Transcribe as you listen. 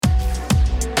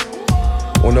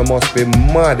Una must be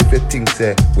mad if you think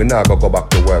say we not gonna go back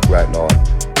to work right now and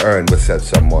earn ourselves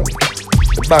some money.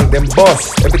 The bank them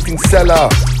bust, everything sell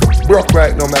off. Broke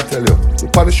right now, I tell you.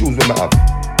 Look at the shoes we have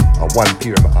and one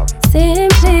pair I have.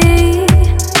 Simply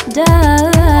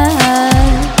does.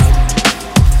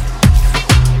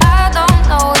 I don't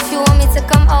know if you want me to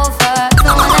come over.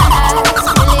 Don't wanna ask,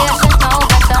 really I should know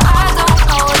better. I don't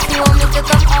know if you want me to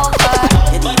come over.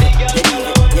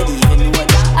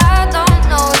 I don't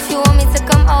know if you want me to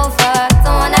come over.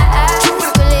 Don't wanna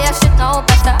ask, really I should know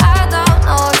better. I don't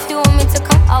know if you want me to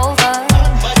come over.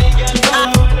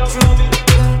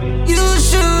 You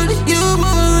should, you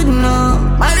would know.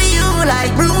 Marry you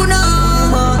like Bruno.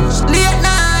 Late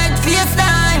night,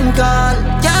 FaceTime call.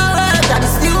 Can't work at the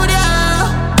studio.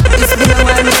 It's been a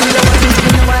while, it's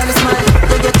been a while, smile.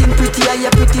 You're getting prettier,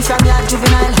 you're pretty from your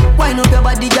juvenile. Wind up your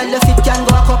body, girl, your feet can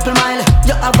go a couple mile.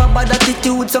 You have a bad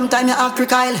attitude, sometimes you act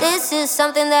recile. This is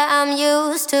something that I'm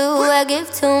used to. I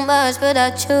give too much, but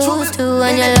I choose to.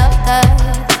 And you love that.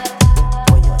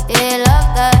 Yeah, you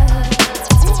love that.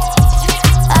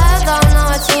 I don't know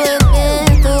what you've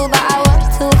been through, but I work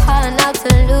too hard not to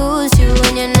lose you.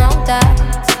 And you know that.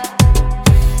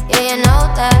 Yeah, you know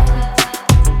that.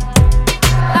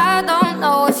 I don't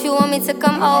know if you want me to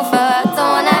come over. I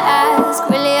don't wanna ask,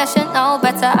 really I should know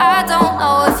better. I don't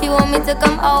know if you want me to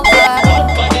come over.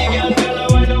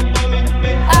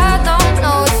 I don't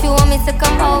know if you want me to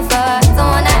come over. I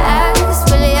don't wanna ask,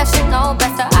 really I should know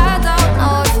better. I don't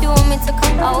know if you want me to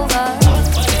come over.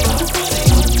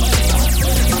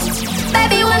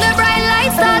 Baby, when the bright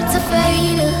lights start to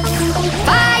fade,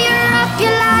 fire up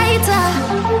your lighter,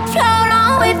 float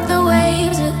on with the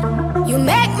waves. You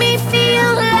make me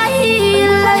feel like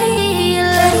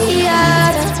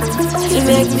you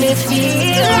make me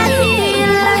feel like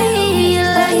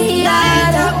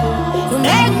you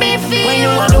make me feel.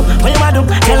 When you want to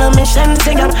tell a mission,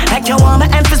 sing up like you want my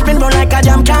hand to spin round like a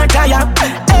jam can't tire.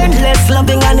 Endless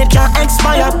loving and it can't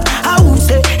expire. I would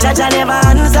say that I never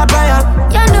answer prayer.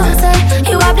 You know, say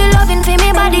you have the loving for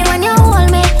me body when you hold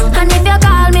me, and if you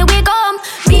call me, we come.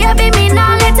 Baby, me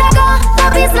now let her go.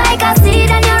 Love is like a seed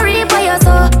and you reap what you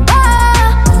sow.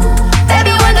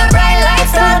 Baby, when the bright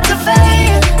lights start to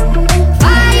fade,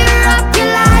 fire up your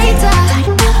lighter,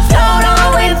 float on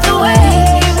with the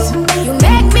waves. You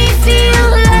make me feel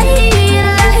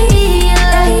lighter.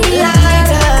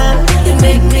 You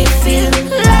make me feel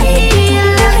lighter.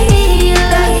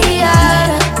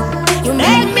 You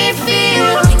make me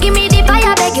feel. Give me the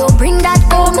fire, beg you, bring that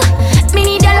home. Me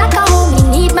need you like a home, me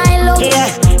need my love. Yeah,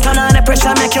 turn on the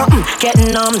pressure, make you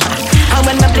getting numb. And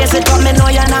when my place it come, me know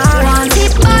you're not. Want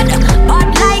it bad, but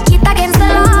like it against the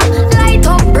law. Light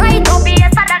up, bright up,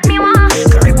 yes, that me want.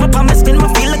 Grip up on my skin, me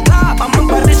feel like clap. I'm a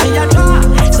body, she a draw.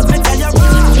 So me tell you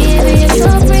wrong. Baby, you're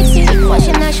so pretty. What's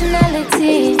your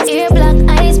nationality? Ear black,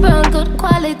 eyes brown, good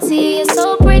quality. You're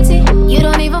so pretty. You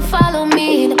don't even follow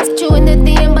me. They put you in the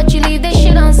DM, but you leave that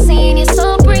shit unseen. You're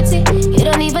so pretty. You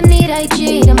don't even need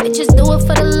IG. Them bitches do it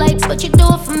for the likes, but you do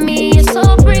it for me. You're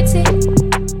so pretty.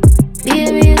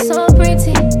 Baby, you're so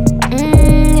pretty.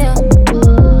 Yeah.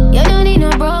 You don't need no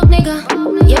broke nigga.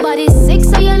 Your body's sick,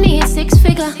 so you need 6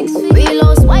 figure. Real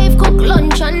housewife cook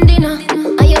lunch and dinner,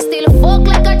 and you still fuck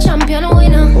like a champion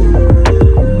winner.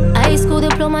 High school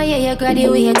diploma, yeah, you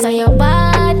graduate and you're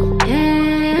bad.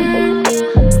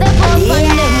 Step up on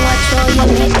them, watch how you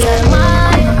make your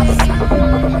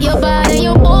mind. You're bad and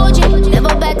you're bougie.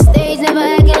 Never backstage, never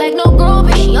acting like no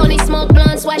groupie. She only smoke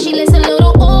blunts while she listen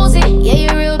little Uzi. Yeah,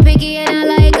 you're real picky and I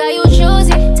like how you choose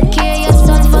it. Take care of your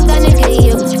son, fuck a nigga,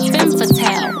 you femme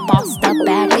fatale, bossed up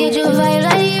back. Get you vibe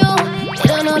like you. They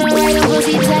don't know the right and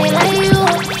pussy tight like you.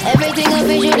 Everything I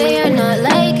picture, they are not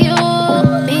like you.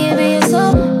 Baby, you're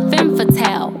so femme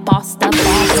fatale, bossed up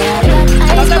back. Yeah,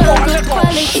 eyes for good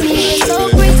quality. You're so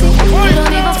pretty. You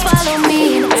don't even follow me.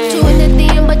 Put you in the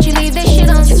DM, but you leave that shit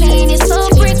unseen. You're so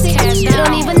pretty. You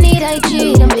don't even need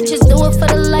IG. Them bitches do it for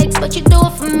the likes, but you do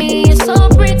it for me. You're so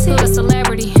pretty. To the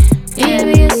celebrity.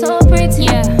 Baby, you're so pretty.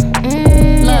 Yeah.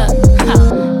 Look,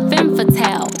 femme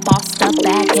fatale, bossed up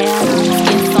bad gal.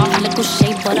 Skin soft, liquid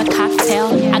shape, but a cocktail.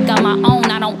 I got my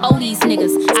own, I don't owe these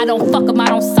niggas. I don't fuck 'em, I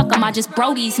don't suck 'em, I just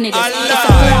bro these niggas. It's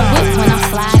a foreign whip when I'm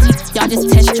sliding. Y'all just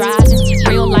test driving.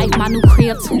 Real life, my new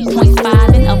crib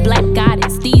 2.5 and a black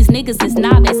goddess. These niggas is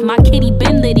novice. My kitty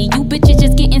been litty. You bitches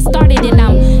just getting started and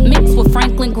I'm mixed with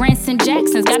Franklin Grants and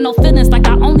Jacksons. Got no feelings like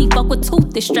I only fuck with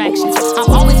tooth distractions. I'm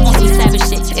always on some savage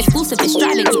shit. Exclusive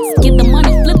extravagance. Get the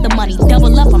money, flip the money.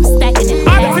 Double up, I'm stacking it.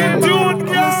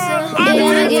 They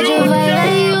wanna get your vibe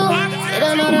like you. They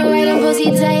don't know the right and pussy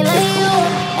tight like you.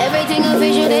 Everything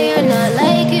official, they are not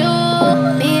like you.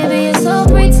 Baby, you're so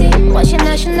pretty. What's your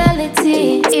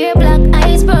nationality?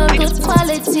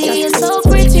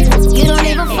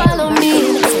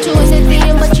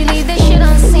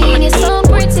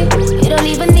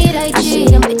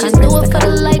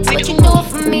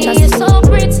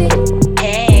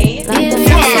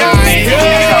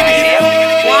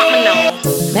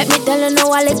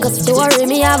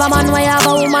 have a man, why have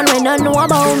a woman when don't know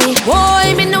about me?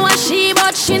 Boy, me know a she,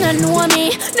 but she don't know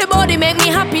me. The body make me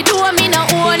happy, do me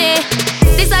not own it.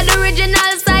 This is the original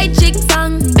side chick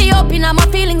song. Me open up my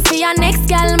feelings for your next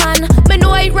girl, man. Me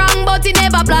know it wrong, but it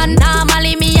never plan.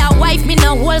 Normally me a wife, me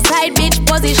no whole side bitch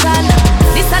position.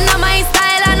 This is not my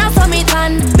style and I saw me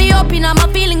tan. Me open up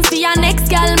my feelings for your next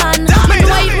girl, man. Me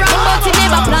know it wrong, but it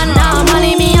never plan.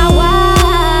 Normally me a wife.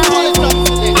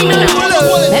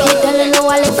 Let me tell you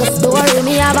a little story.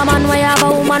 Me have a man, why have a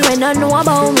woman when don't know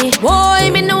about me? Boy,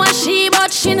 me know a she,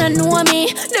 but she don't know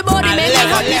me. The body make me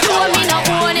happy, so me not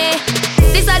own it.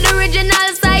 This is the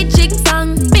original side chick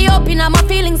song. Me open up my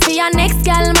feelings for your next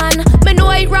girl, man. Me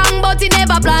know it wrong, but it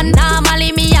never plan.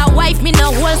 Normally me a wife, me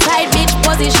no whole side bitch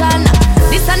position.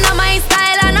 This is not my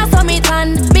style and I saw me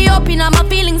tan. Me open up my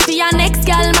feelings for your next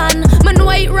girl, man. Me know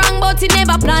it wrong, but it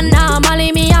never plan.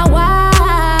 Normally me a wife.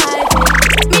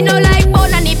 Me no like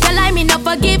bone, and if you lie, me no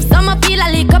forgive. So me feel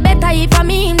a little better if I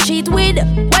me him cheat with.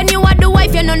 When you are the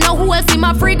wife, you don't know who else in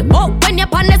my frig. Oh, when you're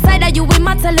on the side of you, we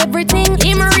matter everything.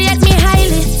 Him rate me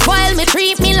highly, spoil me,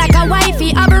 treat me like a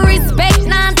wifey. I be respect,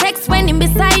 non-text when him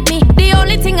beside me. The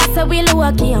only thing I say we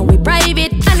lucky and we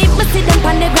private. And if me see them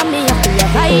on the gram, me have to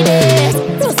avoid it.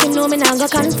 Plus you know me not go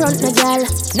confront no girl.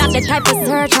 Not the type of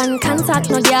search and contact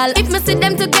no girl. If me see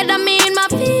them together, me in my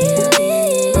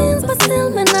feelings, but still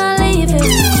me not leave it.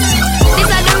 This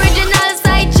is the original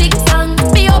side chick song.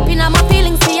 Me open up my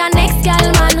feelings for your next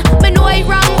girl, man. Me know it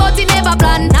wrong, but it never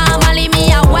plan. Normally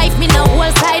me a wife, me no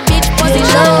whole side bitch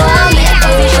position.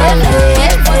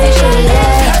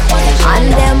 And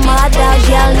them other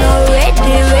girl no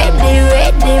ready,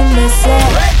 me say.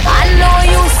 I know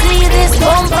you see this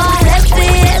bumper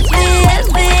heavy,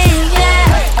 yeah.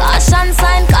 Caution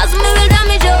sign, cause me will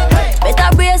damage you. Better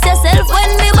brace yourself when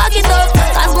me back it up.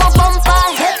 Cause my bumper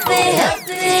heavy.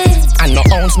 And no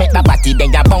ounce make the body,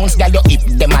 then ya bounce, girl, you hip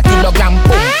them a kilogram.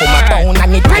 Boom, for my pound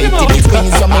and it tight till it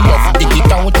spins. So me love, dig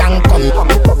it out and come.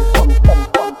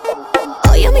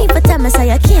 Oh, you mean for tell me so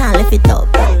you can't lift it up?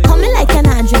 Coming like an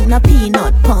I drink no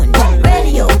peanut punch.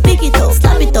 Radio, pick it up,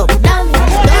 slap it up, damn it.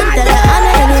 Don't tell her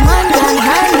any man can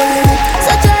handle it.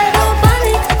 So try to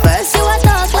panic. First you a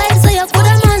talk like so you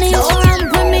coulda money. Don't run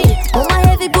for me. Oh my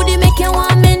heavy booty make you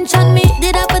want mention me.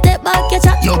 Did I put it back your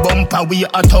chat? Your bumper we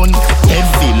a ton.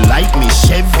 Heavy like me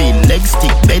Chevy. Leg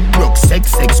stick, bedrock,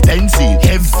 sex expensive.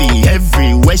 Heavy,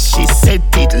 everywhere she set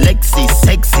it. Lexi,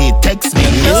 sexy, text me.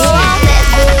 Yeah.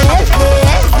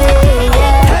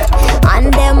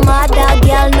 And them other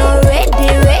girl no ready,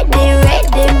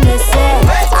 me say.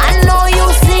 I know you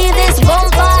see this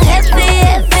bumper heavy,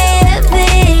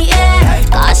 yeah.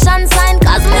 Caution sign,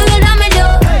 cause me will damage you.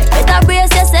 Better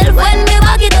brace yourself when me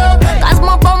back it up. Cause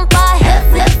my bumper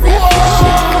heavy.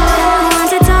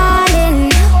 Want it all in.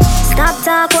 Stop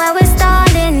talk where we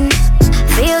starting.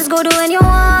 Feels good when you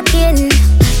walk in.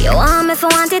 You want me for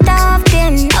want it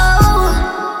often.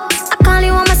 Oh, I call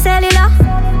you on my cellular.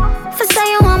 For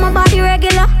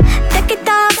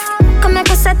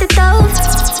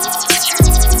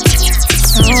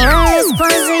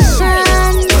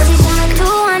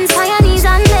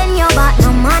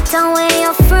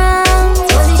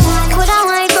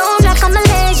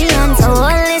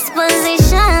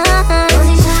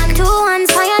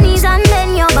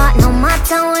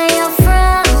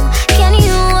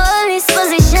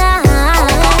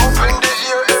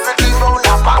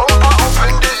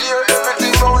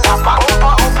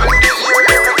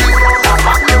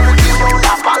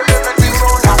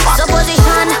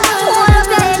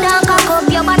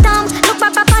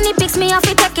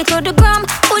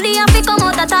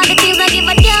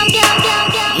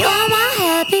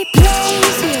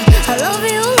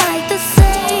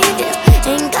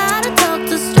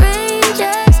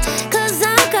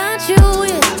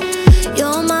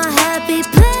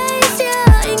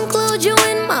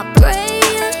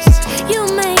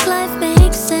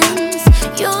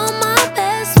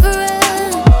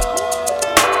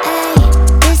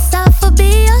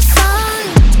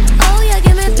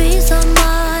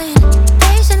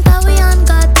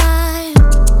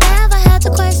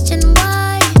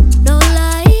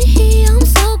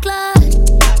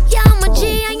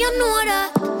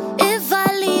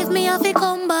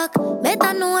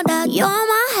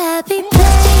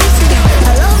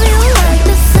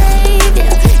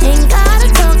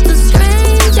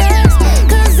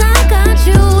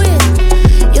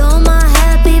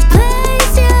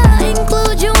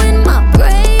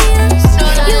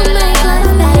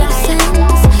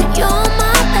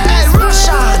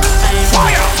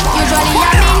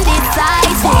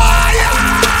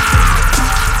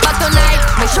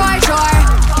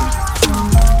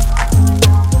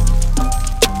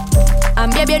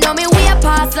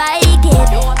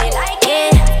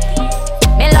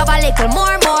little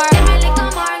more. Give me little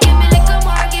more, give me little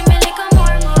more, give me little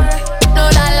more. No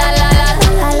la la la la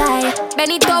la la.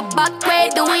 Bend it up back way,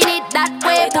 doing it that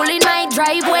way. Pulling my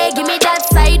driveway, give me that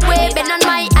side way. Bend on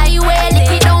my highway,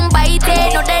 lick it, don't bite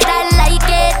it. Know that I like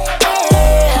it.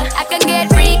 Yeah. I can get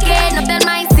freaky, no tell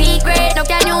my secret. No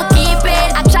can you keep it?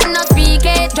 Action not speak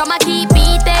it. Drama keep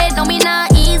beating. No me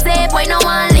not easy, boy no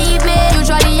one leave me.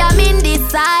 Usually I'm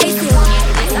indecisive,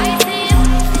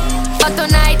 but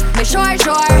tonight me sure.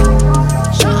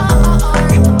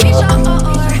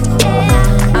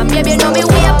 And baby know me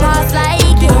way past like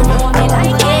it. Know me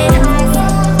like it.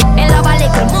 Me love a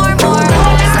little more.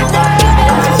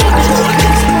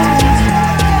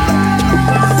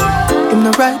 I'm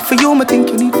not right for you, I think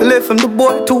you need to live from the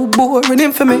boy too boring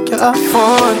him for make you have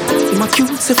fun. I'm a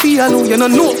cute Sophie, I know you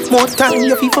don't know more time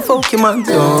you feel for fuck your man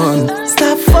done.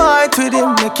 Stop fight with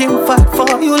him, make him fight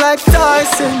for you like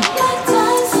Tyson.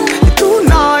 You're too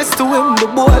nice to him, the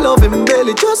boy love him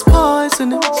barely, just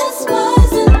poison him.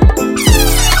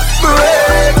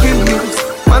 Breaking news,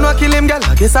 man wa kill him, girl,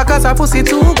 I guess I cause her pussy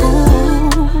too good.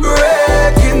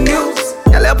 Breaking news,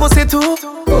 girl, your pussy too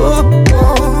good.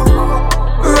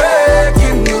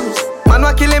 Breaking news, man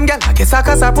wa kill him, girl, I guess I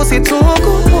cause her pussy too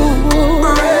good.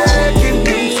 Breaking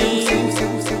news.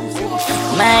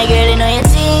 My girl, you know you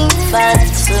think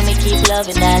fast, so me keep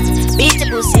loving that. Beat the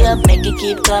pussy up, make it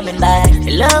keep coming back.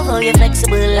 I love how you're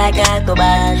flexible like a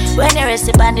acrobat. When you rest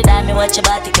upon the dime, me watch your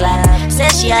body clap. Say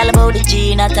she all about the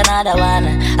G, not another one.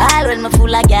 All when me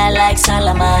fool a girl like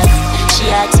Solomon. She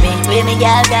asks me, where me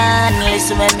girl gone?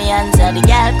 Listen when me answer the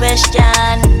girl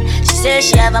question. She says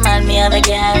she have a man, me have a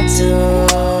girl too.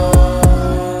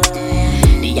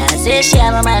 The girl says she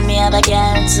have a man, me have a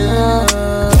girl too.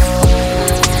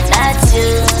 That's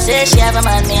you. Say she have a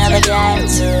man, me have a girl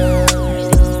too.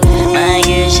 My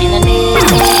girl, she no need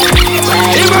me.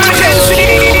 Emergency.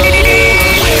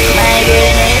 My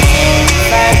girl, no think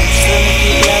fast, so me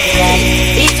keep loving that.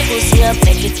 Beat your pussy up,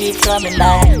 make it keep coming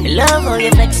back. I love how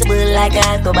you're flexible like a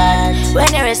acrobat.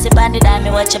 When you rest upon the dime, me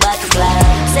watch your body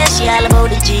clap. Say she all about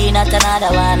the G, not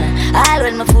another one. All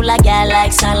when me fool a girl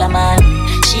like Solomon.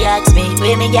 She asks me,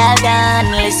 where me girl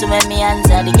gone? Listen when me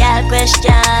answer the girl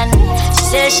question. She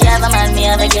says she have a man, me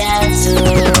have a girl too.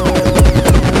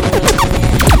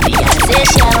 The girl says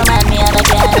she have a man, me have a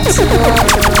girl too.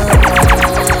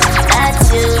 That's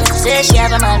you. Say she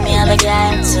have a man, me have a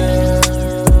girl too.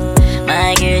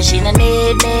 My girl, she no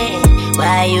need me.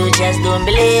 Why you just don't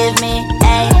believe me?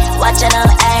 Hey, watch her now,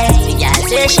 hey. The girl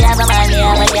says she have a man, me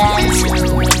have a girl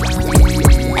too.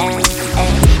 Hey,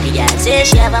 hey. The girl says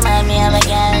she have a man, me have a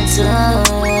girl too.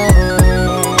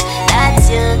 That's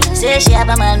you. Say she have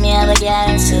a man, me have a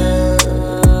girl too.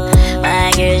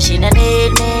 My girl, she no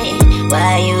need me.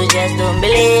 Why you just don't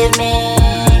believe me?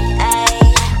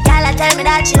 Girl, tell me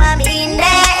that she want me in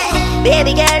there.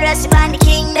 Baby girl, rest upon the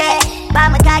king there. By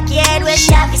my cocky head where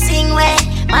she have to sing way.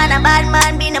 Man a bad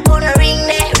man, be no put a ring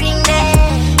there, ring there.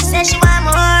 Say she want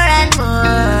more and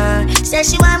more. Say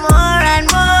she want more and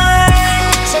more.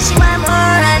 Say she want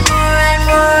more and more and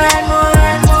more and more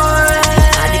and more.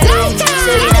 And the king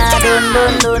say we nah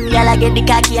done. Girl I get the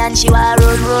cocky and she want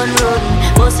run.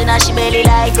 Bustin' her she belly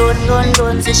like gun.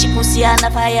 Say she pussy on a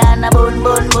fire and a bun.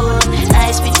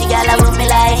 Nice pretty girl I want me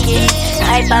like it.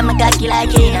 Right by my cocky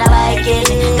like it, I like it.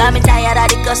 Got me tired of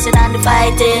the cussing and the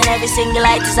fighting. Every single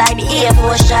light is like the Air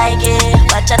Force striking.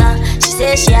 Watch her now, she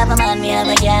says she have a man, me have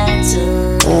a girl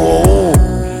too.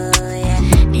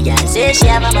 The girl says she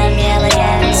have a man, me have a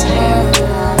girl too.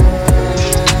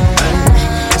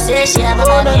 She says she have a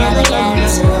man, me have a girl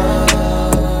too.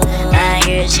 My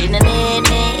girl, she no need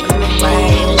me. Why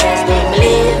you just don't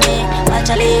believe me? Watch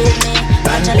her leave me,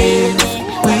 watch her leave me.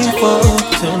 We fuck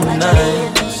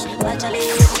tonight.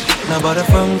 Now about a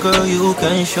front girl you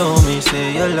can show me,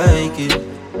 say you like it.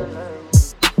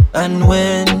 And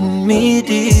when me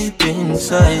deep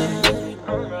inside,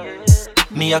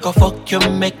 me I go fuck you,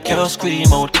 make you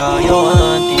scream out, cause you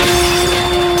want it.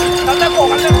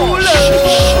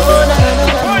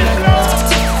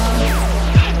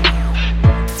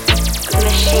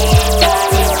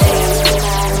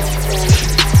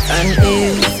 And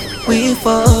if we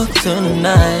fuck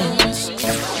tonight,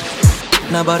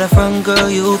 now about a front girl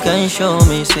you can show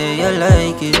me, say you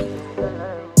like it.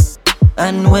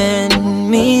 And when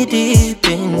me deep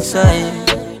inside,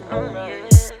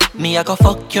 me I go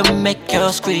fuck you, make you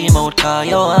scream out, cause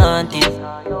you want it.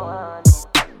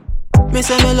 Me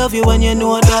say me love you when you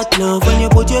know that love. When you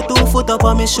put your 2 foot up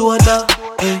on me shoulder.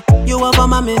 Hey, you have a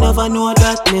man, me never know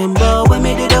that name. But when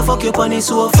me did I fuck you on the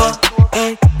sofa.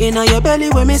 Hey, inna your belly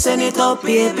when me send it up,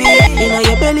 baby. Inna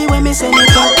your belly when me send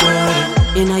it up, girl.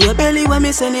 Inna your belly when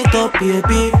me send it up,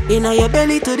 baby. Inna your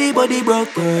belly to the body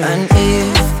broke, girl. And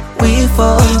if we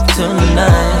fuck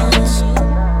tonight,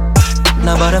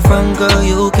 now about a front girl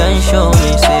you can show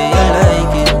me, say you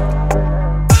like it.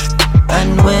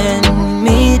 And when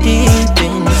me deep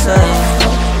inside,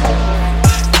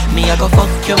 me I go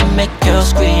fuck you, make you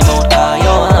scream out how you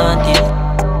want it.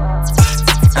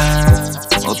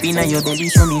 Up inna your belly,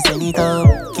 show me send it up.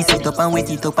 Kiss it up and wet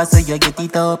it up so you get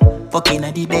it up. Fuck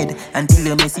inna the bed until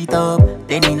you mess it up.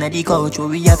 Then inna the couch where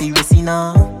we have it resting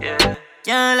up.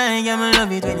 Can't lie, yeah, me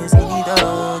love it when you sing it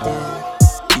out, yeah.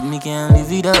 With me can't live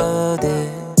without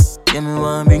it. Yeah, me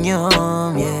wanna bring you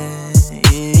home, yeah.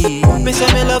 Me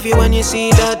say me love you when you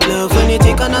see that love. When you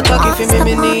take an attack, if you make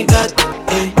me need that.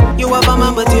 Hey, you have a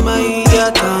man but you my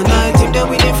idiot. All night, if they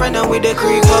with a friend and with the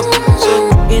creep up. So,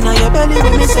 inna your belly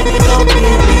when me send it up, baby.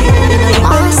 Inna your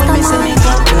belly when me send it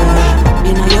up, girl.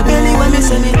 Inna your belly when me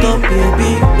send it up,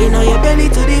 baby. Inna your belly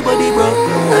to the body broke,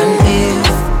 girl. And if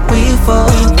we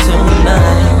fuck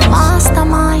tonight,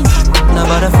 mastermind. now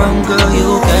about a front girl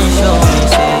you can show me,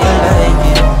 say you like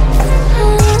it.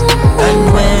 And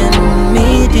when me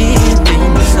deep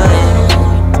inside,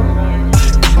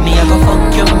 me I go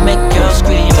fuck you, make you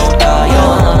scream out how you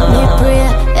want. Me pray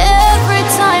every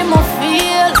time I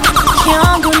feel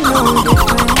can't do no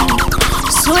different.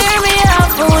 Swear me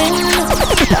off a win,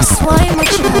 that's why I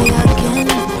try again.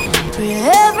 Pray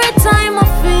every time I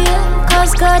feel,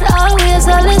 cause God always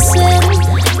a listen.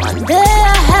 One day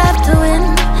I have to win,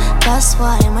 that's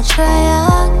why I'ma try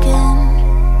again.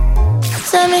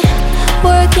 Tell me,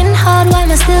 working hard while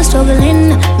I'm still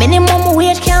struggling. Minimum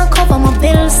wage can't cover my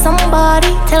bills.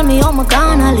 Somebody tell me how I'm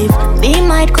gonna live. Me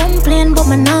might complain, but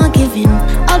me not giving.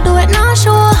 I'll do it now,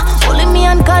 sure. Only me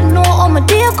and God know how my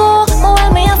day go. But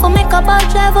while me have to make a bad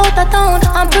drive out of town,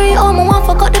 I'm free, oh, my one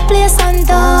forgot the place and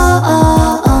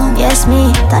yes,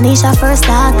 me, Tanisha first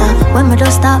starter. When me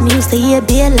just start, me used to hear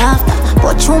be laughter.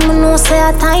 But you me know say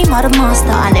a time of the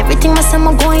master. And everything I say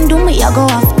I'm going do me, I go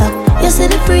after. You see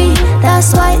the free,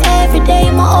 that's why every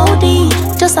day my OD.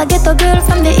 Just I get a girl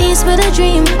from the east with a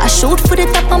dream. I shoot for the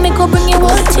top and me go bring you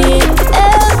a team.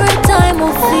 Every time I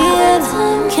feel,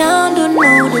 can't do no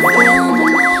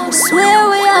different. Swear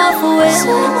we have a win,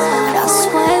 that's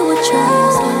why we try.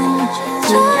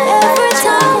 Every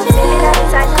time I feel,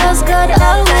 cause God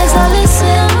always a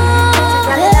listen.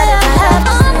 Yeah, I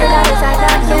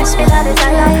have to yes, we try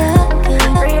again.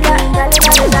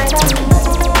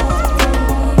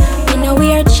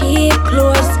 Wear cheap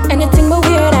clothes, anything but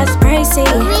wear that's pricey.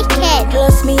 Wicked.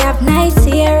 Plus me have nice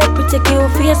hair, pretty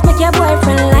cute face, make your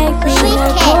boyfriend like me.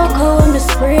 Like cocoa in the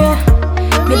spray,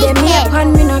 me dem me up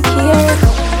and me no care.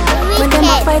 When them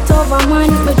a fight over man,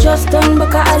 me just done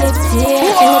because I live here.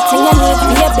 Anything you need,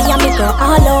 baby, I make her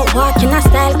all out. Walk in a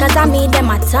style, cause I me them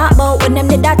a talk about. When them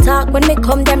did that talk, when me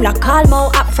come, them like call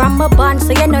mo. Up from my band,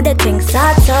 so you know the things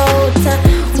start out.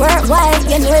 Worthwhile,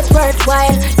 you know it's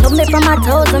worthwhile. Love me from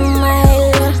 1,000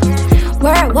 miles.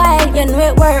 Worthwhile, you know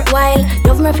it worthwhile.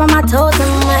 Love me from 1,000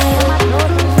 miles.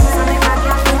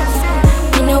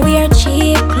 You know we are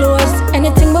cheap clothes,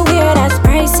 anything but wear that's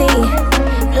pricey.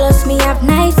 Plus me have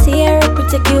nice hair,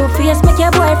 pretty cute face, make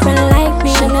your boyfriend like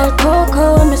me. Chanel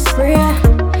cocoa, me spray,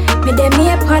 me dem me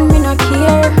up and me no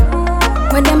care.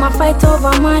 When them a fight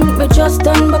over man, me just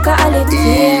done because I live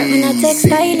here. Me no take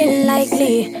styling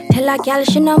lightly. Tell a girl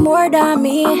she no more than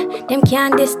me. Them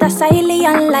can't diss, that's highly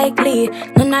unlikely.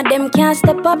 None of them can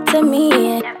step up to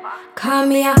me. Call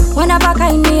me a one of a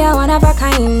kind, me a one of a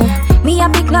kind. Me a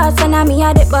big class and a me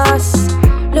a the boss.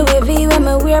 Louis V when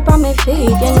me wear on my feet.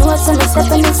 You know so me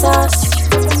step in the sauce.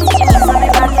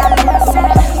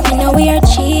 You know we are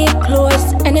cheap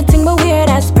clothes, anything but wear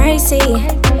that's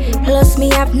pricey. Plus me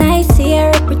have nice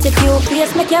hair, pretty cute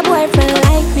face, make your boyfriend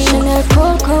like me. Chanel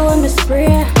cocoa and me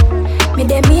spray, me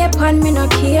dem me up and me no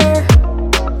care.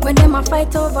 When them a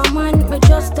fight over man, me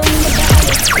just don't look at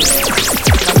it.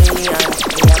 Me have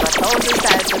 1,000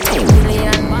 styles to make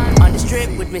million. On the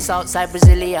strip with me Southside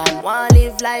Brazilian. Wanna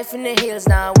live life in the hills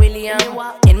now, William.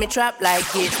 In me trap like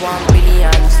it's 1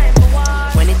 billion.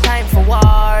 When it's time for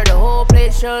war, the whole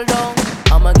place shut down.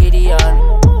 I'm a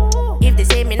Gideon. If they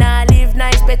say me nah live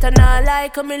nice, better not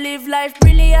like, cause me live life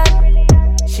brilliant.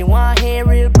 She want hear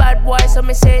real bad boy, so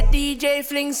me say DJ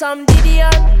fling some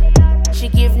Didion. She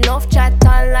give enough chat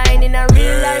online in a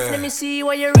real life. Let me see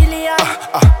what you really are.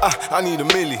 I need a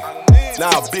milli.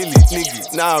 Nah, Billy,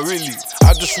 nigga, nah, really.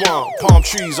 I just want palm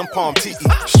trees, I'm palm titty.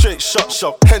 Straight shots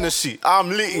up, Hennessy, I'm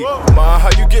litty. Man, how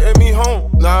you getting me home?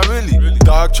 Nah, really.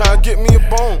 Dog try to get me a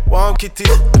bone. While I'm kitty,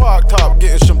 parked up,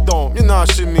 getting some dome. You know,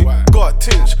 shimmy. Got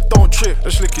tinge, don't trip.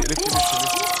 Let's lick it.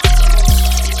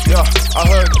 Yeah, I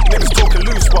heard niggas talking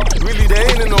loose, but really they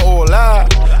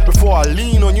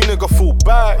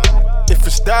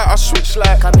it's that, I switch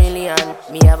like chameleon.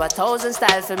 Me have 1,000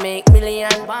 style for make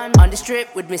million. On the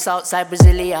strip with me Southside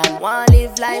Brazilian. Wanna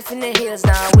live life in the hills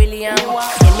now, William.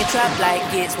 In me trap like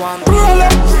Gates 1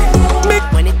 billion.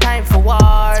 When it time for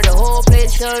war, the whole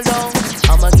place shut down.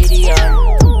 I'm a Gideon.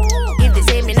 If they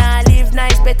say me nah live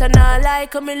nice, better not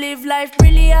like, me live life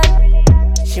brilliant.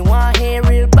 She want hear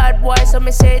real bad boy, so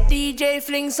me say DJ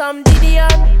fling some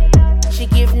Didion. She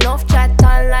give enough chat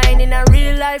online in a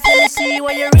real life. Let me see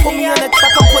what you really put me on the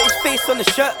track, I put his face on the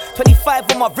shirt.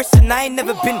 25 on my wrist and I ain't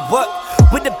never been work.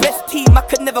 With the best team, I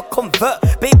could never convert.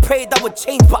 They prayed I would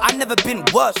change, but I never been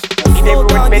worse. Slow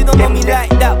down, you don't know me like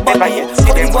that, buddy.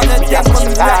 If you wanna dance on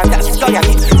me like that, study.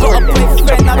 Got a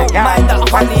boyfriend, I don't mind that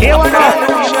honey.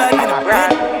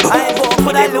 I ain't gon'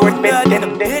 put that little nerd in the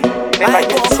bin. I ain't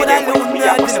gon' put that little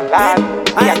nerd in the bin.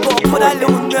 I ain't gon' put that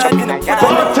little nerd in the bin.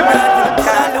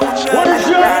 What is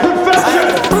your confession?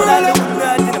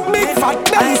 Big fat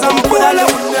Benz and Polo.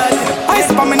 Ice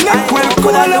by my neck well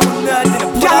Colo.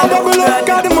 Y'all bubble up,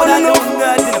 got the money now.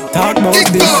 Talk about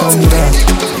this and that.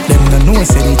 Them no know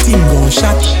say the team go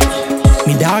shot.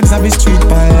 Me dogs have a street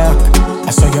pan lock.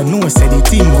 I saw you know say the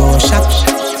team go shot.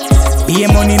 Be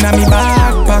money na me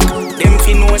backpack. Them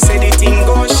fi know say the team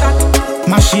go shot.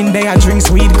 Machine there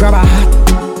drinks weed grab a hat.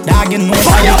 Dog you know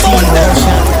say the team go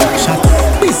shot. Shot.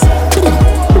 Peace.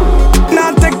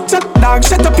 Now take chat, dog,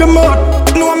 shut up your mouth.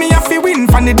 Know me have to win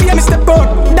from the day me step out.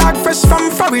 Dog fresh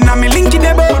from foreign and me link in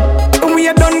the boat. We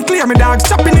are done clear, me dog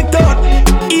chopping it out.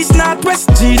 East, north, west,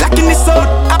 G, locking the south.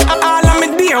 All of me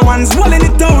dear ones walling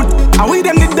it out. I we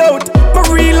them the doubt. But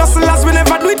real hustlers we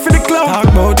never do it for the clout.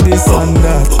 Talk about this and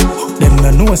that. Them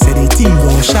no know say the team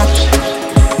go shot.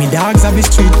 Me dogs have a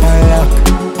street pan lock.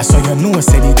 I saw you know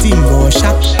say the team go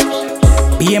shot.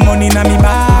 Be money na me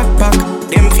backpack.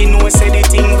 Them fi know say the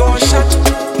thing go shot.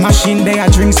 Machine there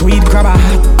drinks weed grab a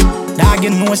hat. Dog you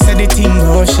know say the thing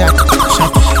go shot.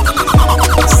 Shot.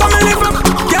 Some live up,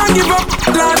 can't give up.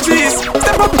 Large trees,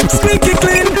 step up, sneaky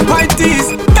clean, white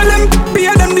tees. Tell them,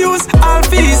 pay them dues, all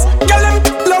fees. Tell them,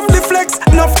 love the flex,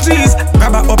 enough trees.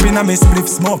 Grab a up in a me spliff,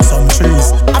 smoke some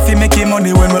trees. I fi make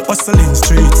money when we hustling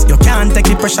streets. You can't take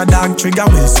it pressure, dog, trigger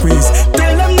will squeeze.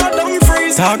 Tell them not dumb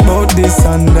freeze. Talk about this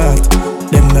and that.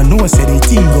 Them no know say the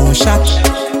team go shot.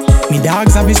 Me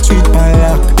dogs have a street pan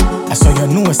lock. I saw you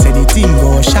know say the team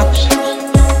go shot.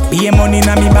 Be money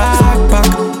na me backpack.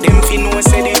 Them fi know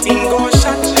say the team go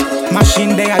shot.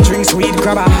 Machine there drinks weed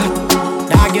grab a hat.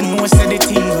 Dog you know say the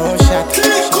team go shot.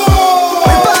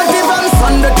 We party from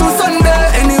Sunday to Sunday.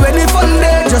 Anyway the fun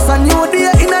day. Just a new day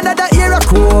in another era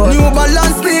code. New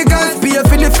balance sneakers, pay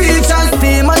for the features.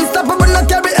 Team unstoppable, not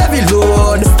carry heavy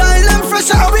load. Style and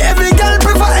fresh, how we every girl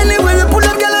prefer. Anyway we pull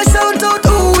up, girl and shout out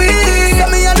ooh wee.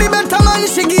 Get me a the better man,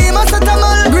 she give me a set a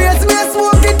man. Grace me a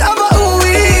smoke it over ooh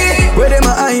wee. Where them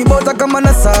a eye, but I come on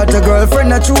a sort. Your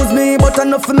girlfriend a choose me, but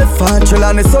enough for me fat. Chill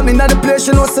on the sun in the place,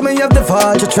 she know see me have the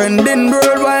fat. You trending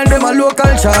worldwide, them a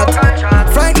local chat.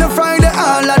 Friday,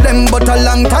 all of them, but a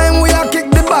long time we a kick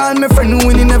the ball. My friend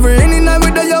winning every inning, and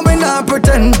with the young we not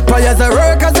pretend. Prayers a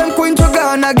work as them queen to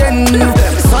gone again.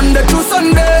 Sunday to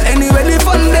Sunday, anyway the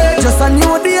fun day. Just a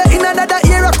new day in another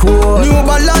era code. New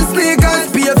balance sneakers,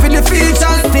 pay for the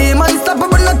features. Team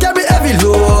unstoppable, not carry heavy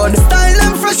load. Style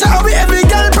and fresh, how we every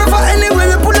girl prefer. Anyway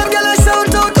we pull up, girl and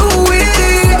shout out ooh wee.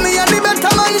 Get me a the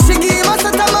better man, she give us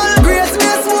a man. Grace me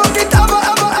a smoke it over.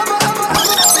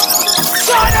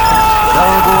 Shut up!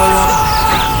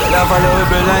 Love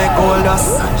a like gold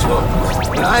dust.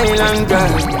 Island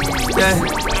girl, yeah.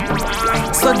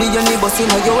 So the only boss in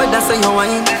your way, that's your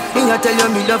wine. Me I tell you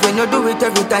me love when you do it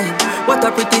every time. What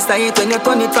a pretty sight when you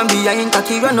turn it from behind.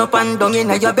 Cocky run up and down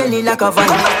in your belly like a vine.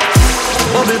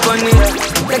 Bubble pon it,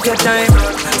 take your time.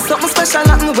 Something special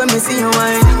happen when me see you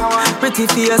wine. Pretty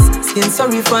face, skin so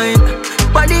refined.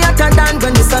 Body hotter than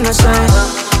when the sun shine.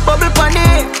 Bubble pon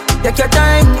it, take your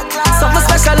time. Something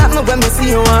special happen when me see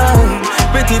you wine.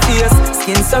 Pretty face,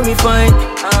 skin so refined.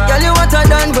 Girl you hotter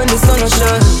than when the sun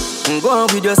shine. Go on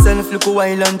with yourself, look a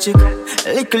wild and chick.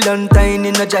 Little and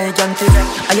tiny, no gigantic.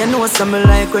 And you know something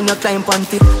like when you climb on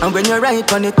it. And when you ride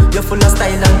on it, you're full of style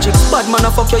and chicks. Bad man,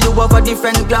 I fuck you, you have a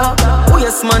different glow. Oh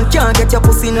yes man, can't get your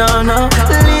pussy no.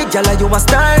 Lead girl, you a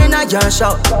star in a your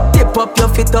shop. Tip up your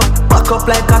feet up, back up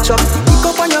like a chop. Pick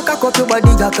up on your cock up, your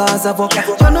body got cause of up.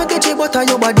 You're not itchy, but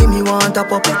your body me want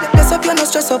up. Yes up, you're not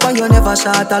stress up and you never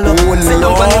shot a look. Sit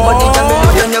down on your body, and me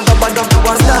then you go bad up, you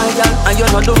a star, girl. And you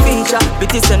know the feature,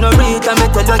 bitty senorita. Me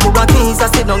tell you a kiss, I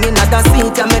sit down in a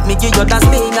seat. You make me give you the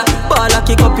spinner. Ball a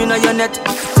kick up in your net.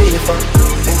 Safer.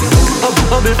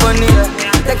 Bubble funny,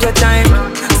 take your time.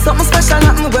 Something special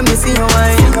happen when me see you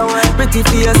wine. Pretty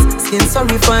face, skin so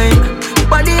refined.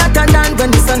 Body hotter than when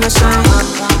the sun shine.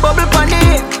 Bubble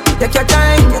pony, take your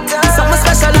time. Something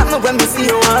special at me when me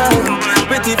see you wine.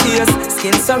 Pretty face,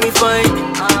 skin so refined.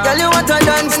 Girl, you hotter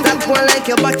than. Stop one like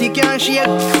your body can't shake.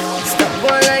 Stop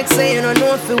one like say you don't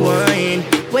know if you wine.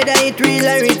 Whether it real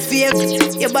or it fake,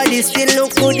 your body still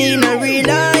look good in a real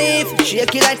life.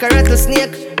 Shake it like a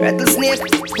rattlesnake.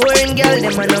 Boring girl,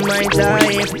 them are not my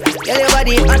type. Girl, your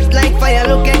body hot like fire,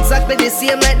 look exactly the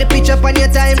same like the picture on your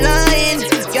timeline.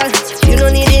 Girl, you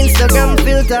don't need Instagram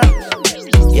filter.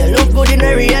 You look good in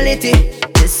a reality,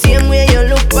 the same way you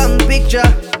look on picture.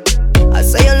 I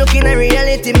say you look in a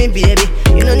reality, me baby.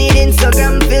 You don't need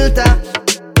Instagram filter.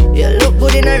 You look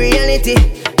good in a reality,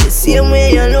 the same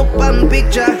way you look on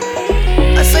picture.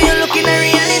 I say you look in a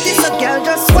reality, so girl,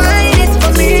 just wine it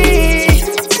for me.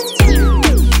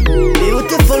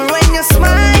 Beautiful when you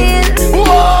smile.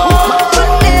 Whoa, my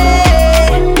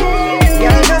honey.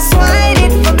 Girl, just wine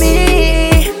it for me.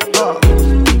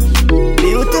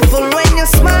 Beautiful when you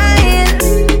smile.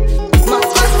 My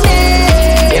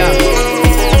honey. Yeah.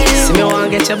 See me wanna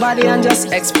get your body and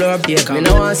just explore base. Me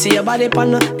no wanna see your body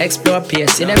pan no explore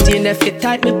pace. See them jeans they fit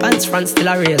tight, me pants front still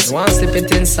a raise. Want slip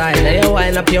it inside, let you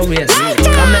wind up your waist.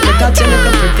 Come make me touch you like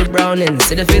a pretty browning.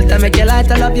 See the filter make you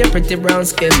light, I love your pretty brown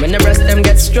skin. When the breast them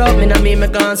get stroked, me nah me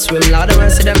gon' swim. Lord, when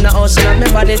see them the ocean of me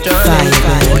body drowning.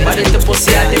 Body to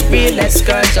pussy at the real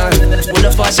excursion. Would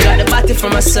the fuck she got the body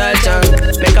from a surgeon.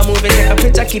 Make a movie, take a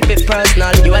picture, keep it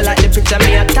personal. You a like the picture,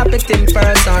 me a tap it in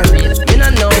person. Me nah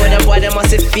know what the boy them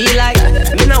must it feel like.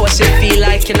 Me know what she feel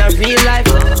like in a real life.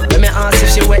 When me ask if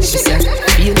she wet, she said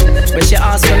feel. When she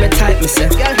ask when me tight, me say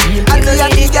feel. I know you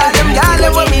the girl, them girl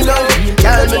want me know.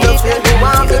 Girl, me no feel me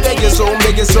want me beg you so,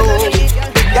 beg you so.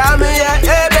 Girl, me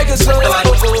yeah, beg you so.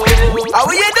 How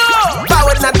will you do?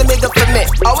 Forward not the nigga for me.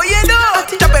 How will you do?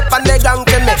 Chop it on the gang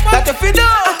for me. That if you do,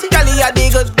 girl, you the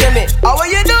good to me. How will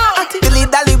you do? Dilly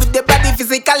dally with the body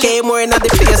physically. More in the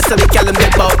face, so we call them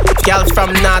big bout. Girl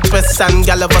from northwest and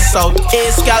girl of a south.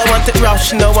 East girl want it rough,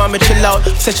 she no want me chill out.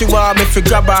 Say she want me for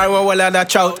grab her and all of that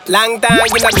trout. Long time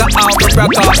you not go out, but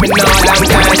broke up me now. Long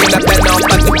time you not bend up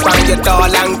at the front your door.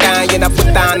 Long time you not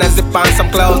put on a zip on some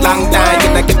clothes. Long time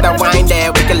you not get the wine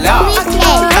there, we can love.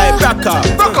 Hey, broke up,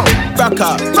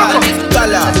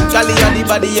 dollar. Gally on the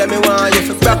body, yeah me want you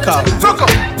for broke up,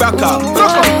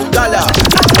 dollar.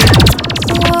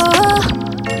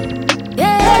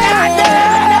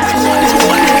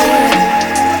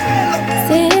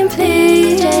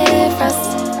 Simply J Frost.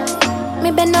 Me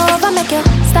bend over, make you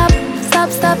stop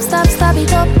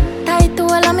it up. Tight to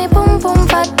all of me boom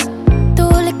fat. Too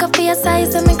lick up for your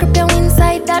size, so me grip you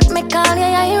inside. That me call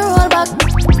you roll back.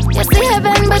 You see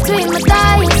heaven between my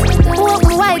thighs. Walk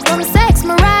me white, come sex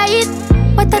me right.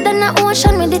 Wetter than the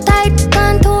ocean with the tide.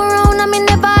 Can't turn around, I me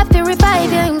never have to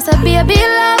revive you. Him say baby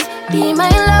love, be my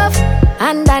love.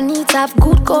 And I need to have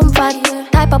good comfort.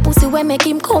 Type of pussy where make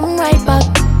him come right back.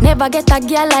 Never get a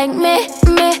girl like me.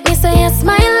 Me say yes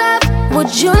my love.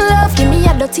 Would you love? Give me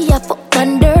a dirty a fuck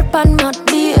and dirt pan mud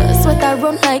beer. Sweat I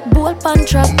run like bull pan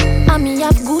trap. And me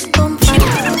have good comfort.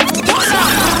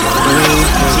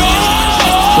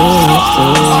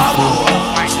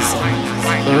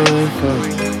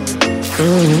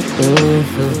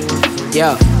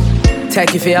 Yo,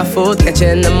 take you for your food, get you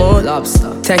in the mood. Lobster.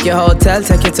 Take your hotel,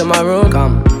 take you to my room.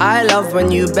 Come. I love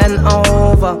when you bend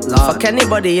over. Lord. Fuck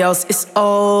anybody else, it's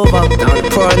over.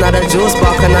 Pour another juice,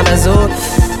 bark another zoo.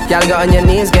 Y'all get on your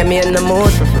knees, get me in the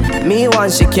mood. Me one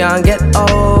she can't get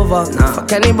over.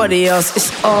 Fuck anybody else,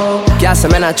 it's over. Y'all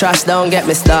some men I trash, don't get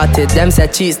me started. Them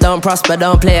said cheats don't prosper,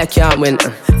 don't play, I can't win.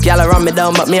 Y'all run me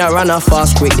down, but me I run off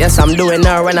fast quick. Yes, I'm doing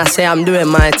her when I say I'm doing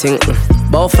my thing.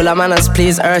 Both full of manners,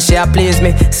 please her, she a please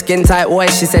me. Skin tight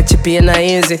white, she said chippy and not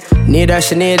easy. Need her,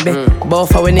 she need me.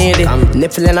 Both how we need it.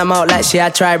 Nipple in her mouth like she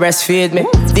a try breastfeed me.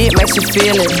 Deep makes you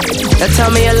feel it. Now tell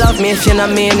me you love me if you not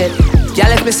mean it. Y'all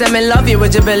if me say me love you,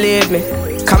 would you believe me?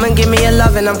 Come and give me your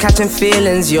love and I'm catching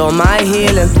feelings. You're my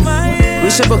healing. We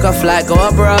should book a flight, go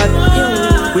abroad.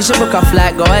 We should book a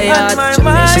flight, go a yacht.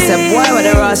 She said, boy, what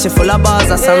the rush, you full of bars.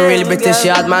 That's some real British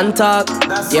yard man talk.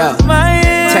 Yeah.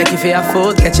 Take you for your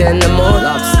food, get you in the mood.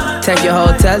 Take your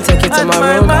hotel, take you to my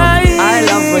room. I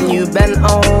love when you bend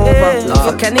over.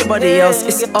 Fuck anybody else,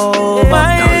 it's over.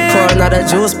 Pour another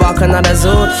juice, bark another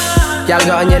zoo. Y'all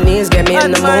go on your knees, get me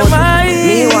in the mood.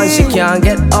 Me one she can't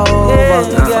get over.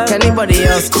 Fuck anybody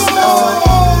else, it's over.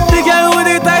 The girl with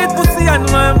the tight pussy on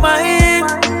my mind.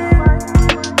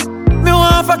 Me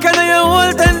want fuck her you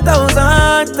hold 10,000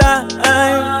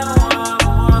 times.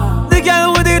 The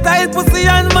girl with the tight pussy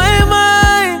on my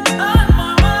mind.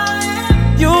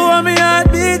 You want me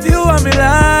heartbeat, you want me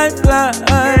lifeline.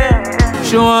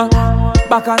 She want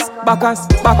Bacchus.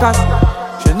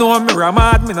 You know me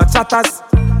ramad, me no chatters.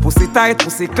 Pussy tight,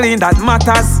 pussy clean, that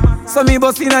matters. So me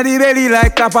bust inna the belly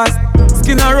like tapas.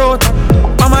 Skin a rot.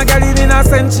 Mama girl in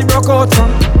innocent, she broke out from.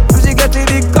 She get a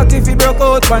big cut if he broke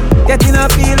out one. Getting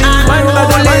a feeling. One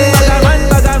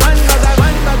bagger.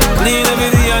 Clean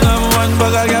every day and I'm one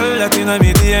bagger girl that inna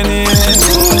me DNA.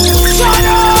 Shut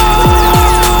up!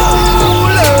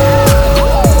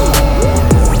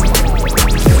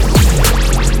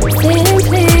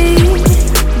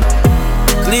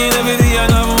 Clean every day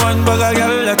and I'm one bagger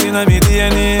girl that inna me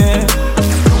DNA.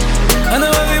 I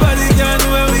know everybody can do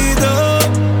what we do.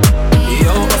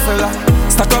 Yo, hustler,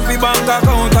 stack up the bank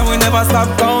account and we never stop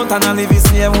count and I live the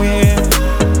same way.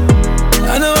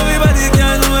 I know everybody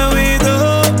can do what we do.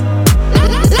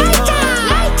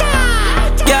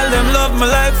 Girl, them love me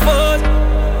like food.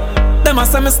 Them a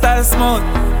say me style smooth.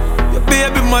 Your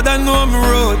baby mother know me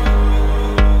road.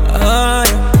 Yeah.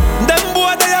 Them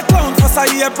boy they account for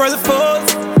say April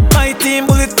Fools. My team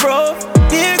bulletproof.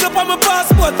 Dig up on my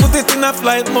passport, put it in a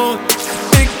flight mode.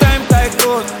 Big time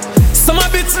tycoon. Some a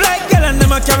bitch like girl and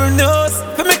them a carry nose.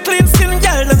 For me clean skin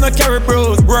girl, them a carry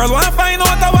bros. World wanna find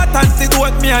out what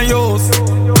antidote me and use.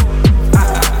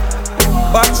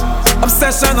 Watch,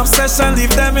 obsession,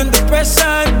 leave them in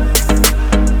depression.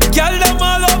 Girl them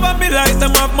all over me like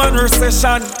them have man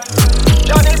recession.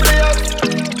 Johnny Blaze.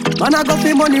 Man, I got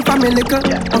the money from me liquor.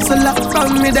 Hustle up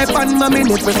from me, they pan my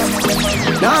nipple.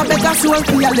 Now I better show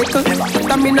for your liquor.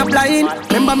 But me not blind,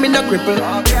 remember me not cripple.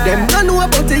 Them don't know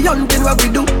about the young thing what we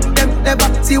do. Them never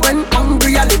see when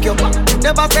hungry I lick you.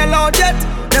 Never sell out yet,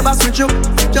 never switch up.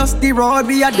 Just the road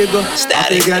we a dig up.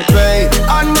 Static get paid.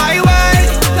 On my way,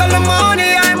 tell the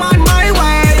money I'm on my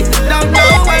way. Don't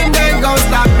know when they gon'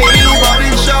 stop me, but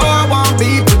it sure won't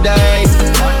be today.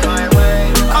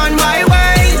 On my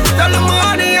way, tell the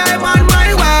money I'm on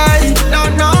my way.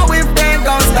 Don't know if they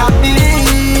gon' stop me.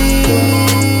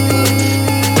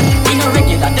 We no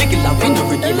regular, we no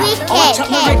regular. Oh,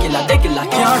 chop no regular,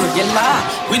 can't regular.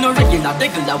 We no regular,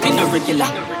 we no regular.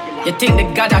 You think the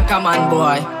God a come on,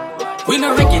 boy? We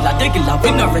no regular,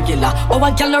 we no regular. Oh,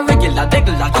 a girl no regular,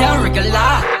 can't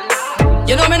regular.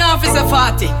 You know me now if it's a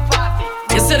party.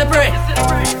 You see the break.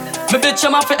 Me bitch,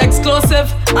 I'm off for exclusive.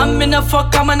 I'm in a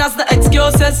fuck, I'm as the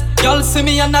excuses. Y'all see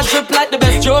me and I drip like the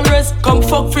best jewelries. Come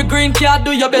fuck for green card,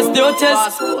 do your best duties.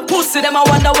 Pussy them, I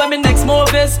wonder where my next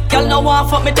move is. Y'all know want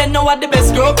fuck me, then know what the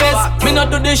best group is. Me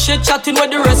not do this shit chatting where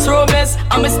the restroom is.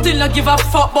 I'm still not give a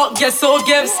fuck, but guess who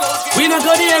gives? We not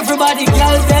go to everybody,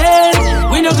 girl,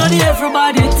 then. We not go to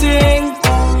everybody thing.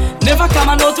 Never come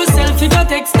and out with self-figure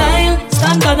textile.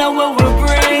 Standard of what we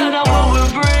bring.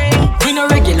 We no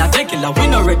regular, we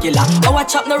no regular. Oh, I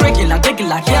chop no regular, can't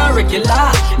regular.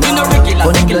 We no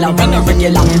regular, we no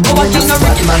regular. Oh, I chop no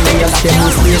regular,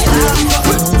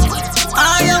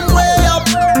 I am way up.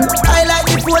 I like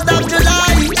the 4th of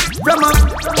July. From a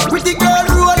pretty girl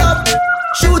roll up,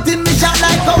 shooting me shot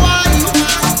like Hawaii.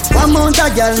 One mount a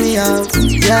girl me out,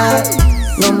 yeah.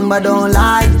 Number don't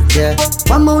lie, yeah.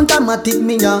 One mount a matic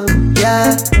me young,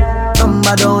 yeah.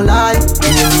 Number don't lie.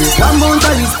 One mount a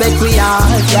respect we are,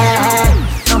 yeah.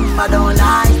 Number don't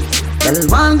lie. Tell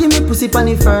one give me pussy pon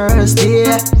the first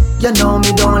day. You know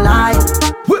me don't lie.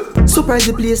 Surprise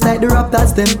the place like the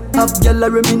Raptors them. Have gyal a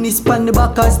reminisce pon the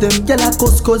backers them. Gyal a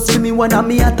cuss for me one of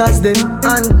me attacks them.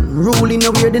 And ruling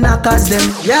the weird the knockers them.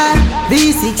 Yeah,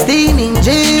 V16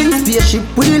 engine, spaceship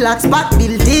with relax back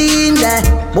built in. Yeah,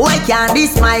 boy can't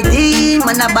diss my team.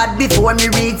 Man a bad before me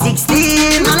reach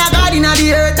 16. Man a god inna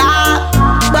the earth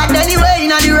but anyway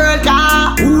inna the world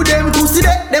car. Who them pussy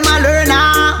de, them a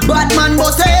learner. Batman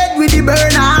bust head with the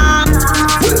burner.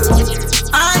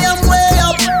 I am way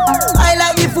up. I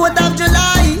like the 4th of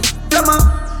July. Come on,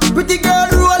 pretty girl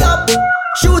roll up,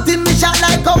 shooting me shot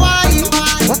like Hawaii.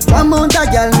 One mount a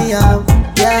girl me out,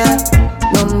 yeah.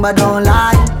 Number don't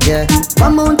lie, yeah.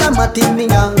 One mount a matty me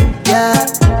out, yeah.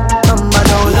 Number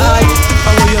don't lie.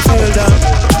 How will you feel that?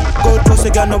 Good pussy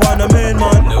girl no want a main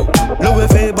man. Louis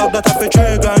V bag that have a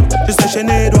trigger. She say she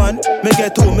need one. Me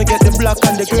get two, me get the black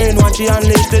and the green one. She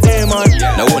unleash the demon.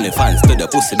 No only fans to the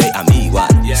pussy, they and me one.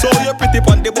 So you pretty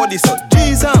pon the body, so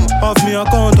jeez have me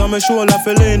account on my shoulder,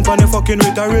 feeling pon the fucking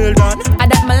with a real gun. I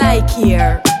that me like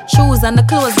here. Shoes and the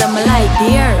clothes that me like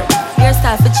there.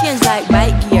 Hairstyle for change like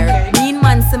bike gear. Mean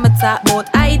man see me talk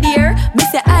about idea. Me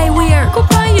say I wear.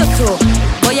 Cook on you too.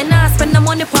 But you not spend the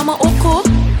money for my uku.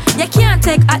 You can't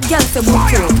take a girl to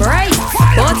book you, right?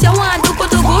 But you want to go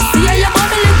see your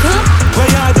mommy little. What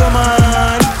you do,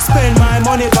 man? Spend my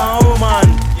money for woman.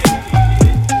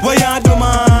 What you do,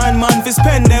 man? Man, fi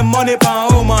spend them money for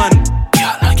woman.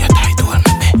 Yeah, like your tight one,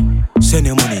 me. Send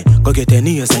your money, go But get 10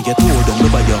 years and you told them.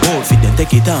 Nobody your outfit, then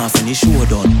take it off and it show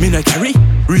done. Me not carry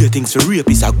ratings for rape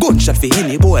is a gunshot for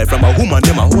any boy from a woman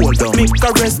them a hold on. Make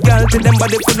caress girl till them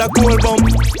body full of gold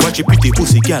bump. Watch a pretty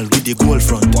pussy girl with the gold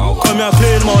front. Come here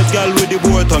plain mouth girl with the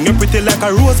boy tongue. You pretty like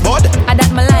a rosebud. I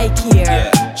that me like here.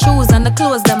 Shoes and the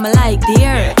clothes that me like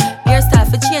dear. Hairstyle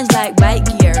for change like bike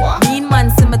gear. Mean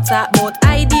man see me talk about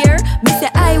idea. Me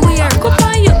say I wear. Go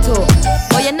on you too.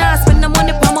 Oh you not spend the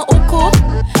money for my hook up.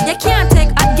 You can't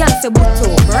take a girl for butt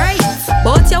up, right?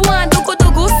 But you want to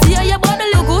go see ya, you body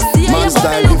logo, see ya, you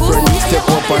body logo, see ya. Step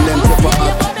up and then pepper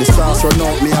up. The sauce run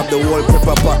out, me have the whole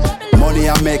pepper pot. Money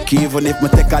I make even if me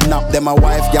take a nap. Then my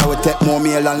wife girl will take more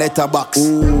meal and letterbox.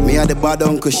 Me a the bad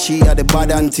uncle, she a the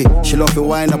bad auntie. She love to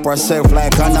wind up herself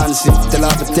like a Nancy. Tell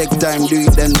her to take time, do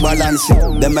it then balance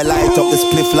it. Then me light up the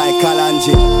spliff like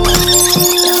Kalanji.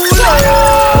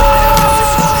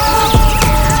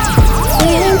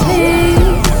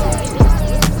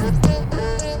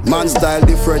 Man style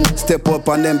different, step up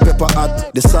and then pepper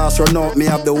hot. The sauce run out, me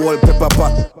have the whole pepper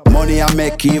pot. Money I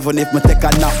make even if me take a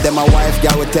nap. Then my wife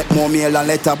girl will take more meal and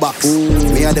letterbox.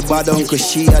 Me a the bad uncle,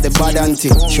 she a the bad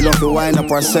auntie. She love to wind up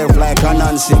herself like a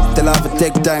Nancy. Tell her to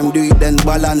take time, do it then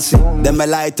balance it. Then me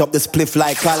light up the spliff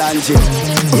like Kalanji.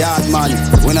 Yard man,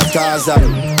 when a Tarzan.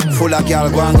 Full of girl,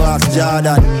 go and go ask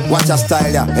Jordan. Watch a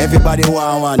style ya, everybody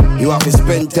want one. You have to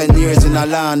spend 10 years in a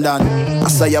London. I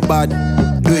say you bad,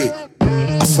 do it.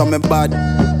 I saw me bad,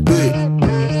 do it.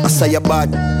 I say you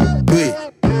bad, do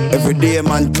it. Every day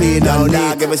man clean and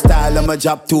dog. Every style of my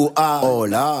job too hard. Oh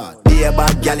Lord, be a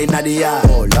bad gal inna the yard.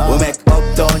 Oh Lord, we make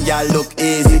uptown gal look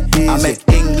easy. I make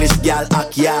English gal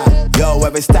act yard. Yo,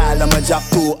 every style of my job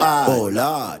too hard. Oh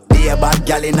Lord, be a bad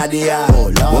gal inna the yard.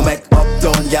 Oh Lord, we make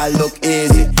uptown gal look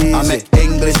easy. I make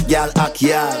English gal act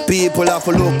yard. People have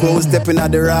to look who's stepping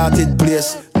at the rotted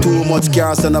place. Too much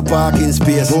cars on a parking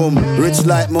space. Boom, rich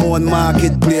like my own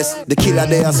marketplace. The killer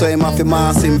there, so him have to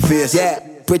mask him face. Yeah,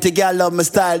 pretty girl love my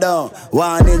style down.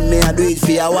 One in me, I do it for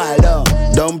a while down.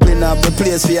 Dumpling up the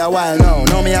place for a while now.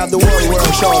 Now me have the whole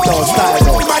world shout out style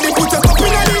down. Everybody put a cup in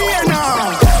the air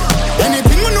now.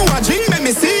 Anything you know I drink, let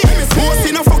me see. Most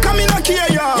enough for coming up here,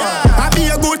 yeah. I be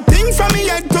a good thing from me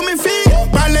head to me feet.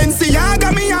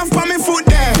 Balenciaga me have for me foot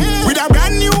there. With a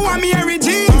brand new one, me every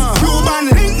jeans.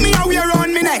 Cuban link me a wear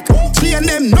on me neck. She and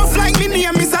them nuff like me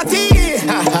name is a T.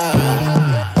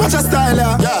 Watch a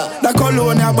styler, the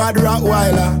cologne a bad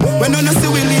Rottweiler. When you see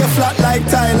we lay flat like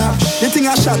Tyler. The thing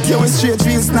I shot you with straight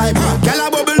real sniper. Girl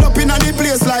a bubble up in the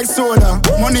place like soda.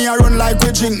 Money a run like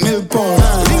we drink milk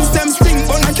powder. Things them stink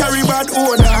but I carry bad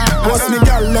odor. What's me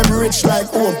girl them rich like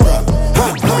Oprah.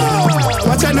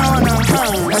 Watch a nana,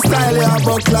 a style a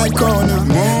buck like corner.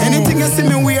 Anything you see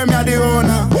me wear me a the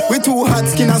owner. We too hot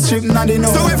skin and strip na the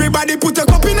know. So everybody put a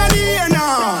cup in the air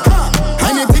now.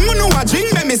 Anything you know I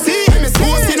drink let me see.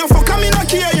 Most enough for coming up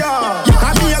here, yeah.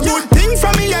 I be a good thing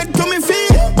from me head to me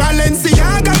feet.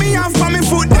 Balenciaga me have for me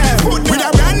foot there. With a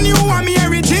brand new one me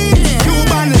every jeans.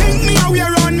 Cuban link me a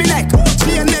wear on me neck.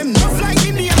 Chain them nuff like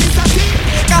me name is a tea.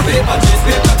 Paper chase,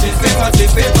 paper chase, paper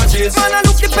chase, paper chase. Man I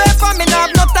look the paper, me nah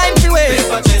have no time to waste.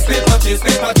 Paper chase, paper chase,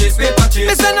 paper chase, paper chase.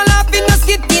 Me say no laughing, no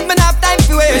skit me nah have time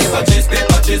to waste. Paper chase,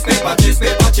 paper chase, paper chase,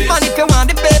 paper chase. Man if you want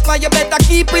the paper, you better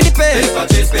keep with the paper. Paper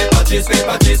chase, paper chase,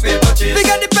 paper chase, paper chase.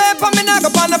 Bigger the paper, me nah go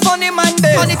on a funny man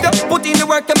day. And if you put in the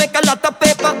work, you make a lot of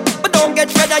paper. But don't get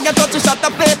fed and you touch a shot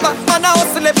of paper. Man I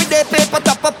hustle every day, paper,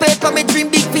 top of paper. Me dream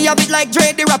big for have it like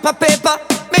Dre, the rapper paper.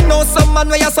 Me know some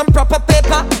man where you some proper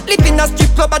paper. Live in a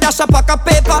strip club and dash a pack of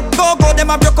paper. Go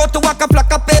them a broke out to walk a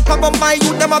flock of paper. But my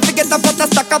youth them a forget to put a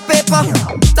stack of paper.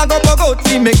 Now go out,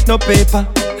 we make no paper.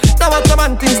 Now what some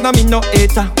man things, now me no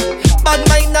hater. Bad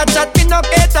mind a chat, me no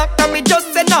cater. Now me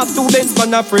just send off 2 bins for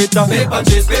a freighter. Paper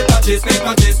chase, paper chase,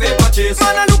 paper chase, paper chase.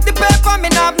 Man I look the paper, me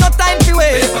nah have no time to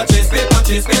waste. Paper chase, paper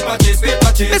chase, paper chase,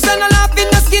 paper chase. Me say no laughing,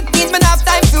 no skit me nah have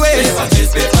time to waste. Paper chase,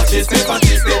 paper chase, paper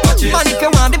chase, paper chase. Man if you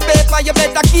want the paper, you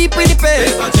better keep with the paper.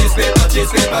 Paper chase, paper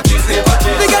chase, paper chase, paper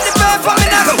chase. We got the paper, me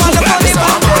nah go on the funny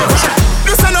man.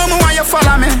 This I know me why you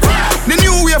follow me. The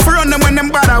new way for run them when them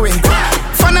bad away.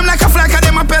 Fan them like a flag and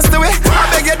them a pest away. I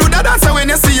beg you do that dance when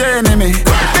you see your enemy.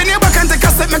 Then you back and take a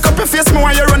step, make up your face. Me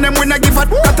why you run them when I give a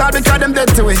that all because them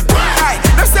dead to it. Aye,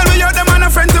 them still we out them and a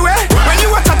friend to it. When you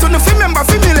watch out to no remember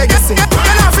for me legacy.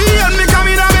 You know for you and me come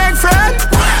in a big friend.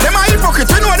 Them a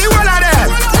hypocrite, you know the whole of them.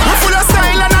 We full of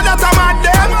style and that I'm at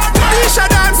them. These a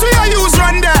dance we a use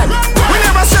run them. We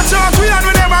never stretch out we and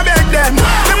we never beg them.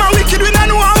 Them a wicked, we don't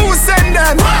know who send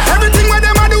them. Everything what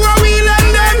them a do a we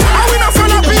lend them. And we not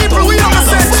follow people, we don't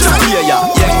send them. Yeah,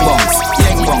 yang bongs,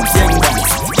 yang bongs, yang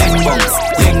bongs, yang bongs,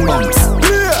 yang bongs,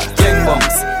 yang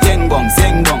bongs, yang bongs,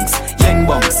 yang bongs, yang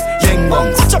bongs, yang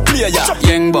bongs. Such a player,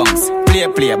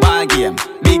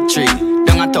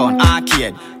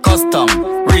 Suede, custom,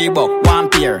 Reebok, one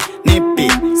pair, nippy,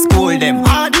 school them.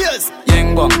 Adios.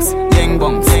 Yang bongs,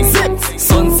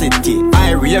 Sun City,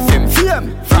 Irie FM,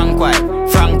 Frank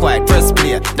White, press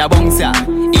play, the bongs ya,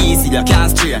 easy you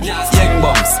can't straight. Yang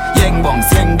bongs,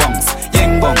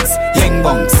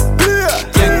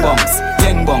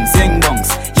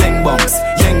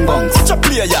 Such a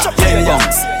player, Yang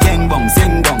bongs.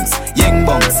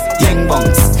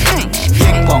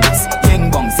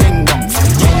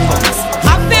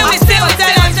 I feel me still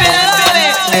tell it.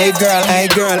 Hey girl,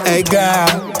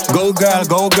 go girl.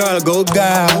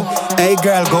 Hey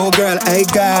girl, go girl, hey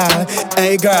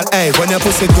girl, hey, when your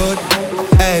pussy good,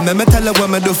 hey, me tell you what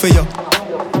me do for you.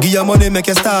 Give you money, make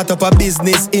you start up a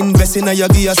business. Invest in you,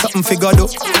 give you something for God.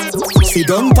 Sit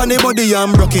down pon the body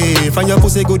and broke it. Find your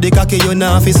pussy good, the cocky, you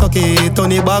nah fi suck it.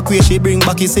 Turn it back way, she bring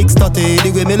back it 630.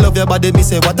 The way me love your body, me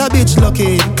say what a bitch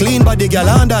lucky. Clean body, girl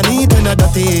underneath when I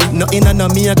dirty. Nothing in no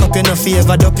makeup, you no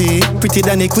favor dopey. Pretty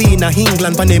than the queen of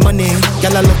England pon the money.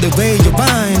 Girl, I love the way you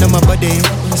bind on my body.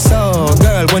 So,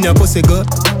 girl, when your pussy good,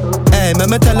 hey,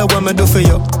 me tell you what me do for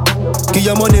you. Give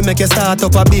your money, make you start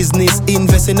up a business.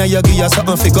 Invest in you, give you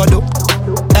something for God.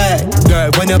 Hey,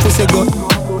 girl, when your pussy good,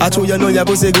 I told you know your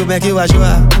pussy good, make you a show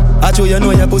off. I told you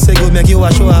know your pussy good, make you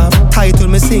a show off. Title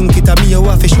me sink it, and me you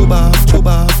have to show off.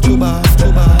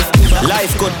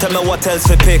 Life good, tell me what else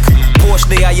for pick. Porsche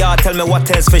the yard, tell me what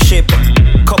else for ship.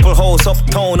 Couple hoes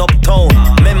uptown.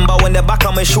 Remember when the back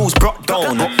of my shoes brought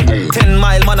down. 10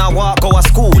 mile man I walk go a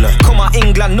school. Come on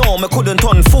England, no, me couldn't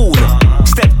turn fool.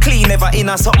 Step clean, never in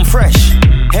a something fresh.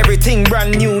 Everything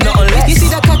brand new, nothing less. You see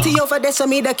that catty over there, so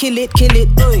me da kill it.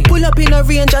 Pull up in a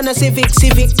range on a Civic.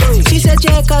 She said,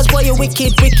 yeah, cause boy you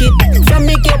wicked. From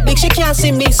me get big, she can't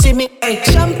see me.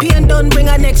 Champagne done, bring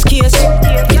her next case.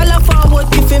 Y'all forward,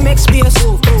 give him make space.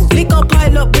 Lick up,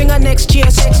 pile up, bring her next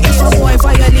chase. If a boy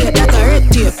violate, that a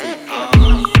red tape.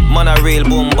 Man a real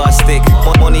bombastic.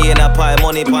 Money in a pie,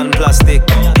 money pan plastic.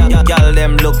 Y'all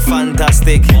them look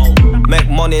fantastic. Make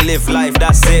money, live life,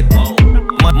 that's it.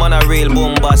 Man a real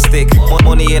bombastic.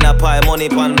 Money in a pie, money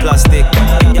pan plastic.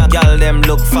 Y'all them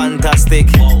look fantastic.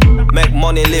 Make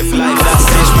money, live life, that's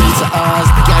it. Streets are ours,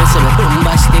 the girls are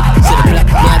bombastic. So the black,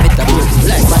 me have it a blue,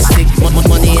 like plastic.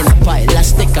 Money in a pie,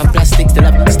 elastic and plastic. Still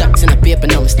have stacks in a paper,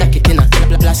 now me stack it in a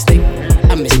plastic.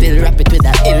 And me still wrap it with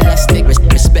that elastic.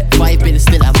 Respect 5 bills,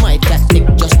 still have my tactic.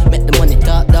 Just make the money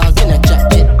talk, dog, in a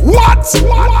jacket. What?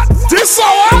 This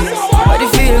hour? Body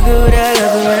feel good, I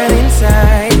love it when I'm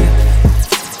inside.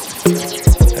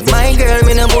 My girl,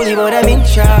 me no bully, but I'm in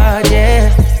charge,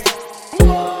 yeah.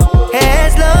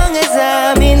 As long as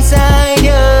I'm inside,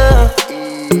 yeah.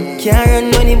 Can't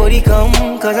run when anybody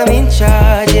come, cause I'm in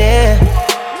charge, yeah.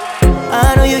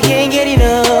 I know you can't get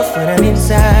enough when I'm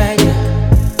inside, yeah.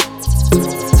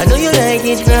 I know you like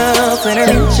it rough when I'm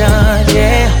in charge,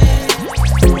 yeah.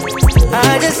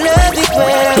 I just love it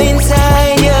when I'm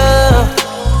inside,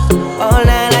 yeah. All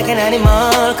night like an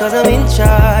animal, cause I'm in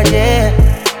charge, yeah.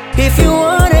 If you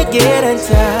wanna get on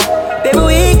top, baby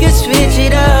we can switch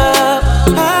it up.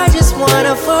 I just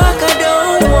wanna fuck, I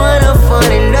don't wanna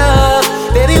fall in love.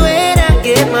 Baby when I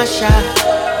get my shot,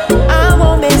 I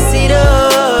won't mess it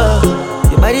up.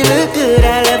 Your body look good,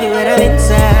 I love it when I'm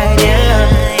inside, yeah.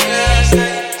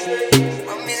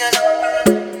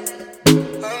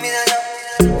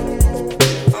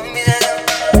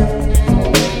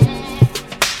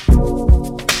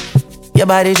 Your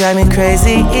body drive me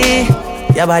crazy.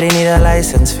 Your body need a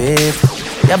license fit.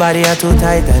 Your body are too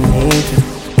tight and neat.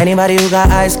 Anybody who got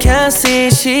eyes can't see.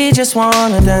 She just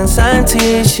wanna dance and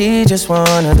tease. She just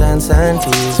wanna dance and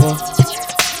tease me.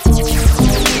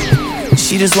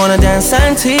 She just wanna dance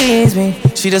and tease me.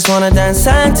 She just wanna dance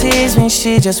and tease me.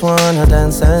 She just wanna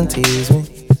dance and tease me.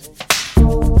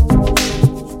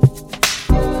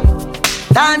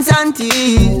 Dance and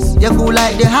tease, you cool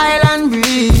like the Highland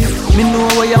breeze. Me know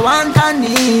what you want and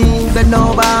need, but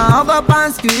no hug up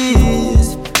and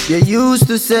squeeze. You used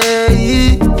to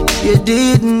say you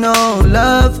didn't know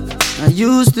love. I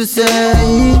used to say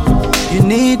you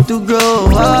need to grow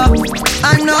up.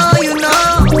 I know you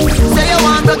know, say you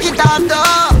want to get off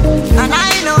though. And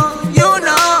I know,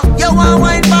 you want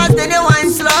wine fast and you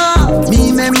wine slow.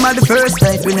 Me remember the first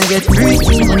night when I get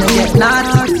freaky, when I get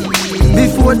naughty.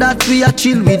 Before that we a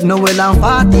chill with Noel and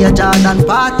party, a Jordan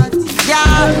party.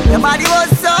 Yeah, your body was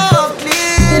so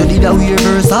clean. You did a weird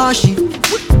Versace.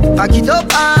 Pack it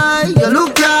up high, you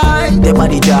look right. Your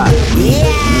body jar. Yeah.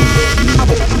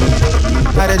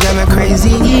 Body drive me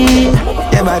crazy.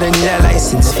 Your body need a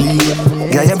license fee.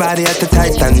 Got your body at the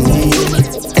Titan knee.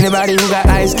 Anybody who got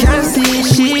eyes can't see.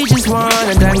 She just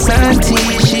wanna dance and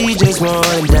tease. She just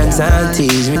wanna dance and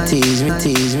tease me, tease me,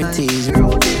 tease me, tease me.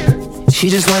 She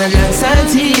just wanna dance and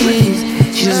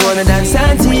tease. She just wanna dance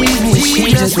and tease me.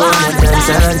 She just wanna dance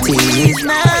and tease.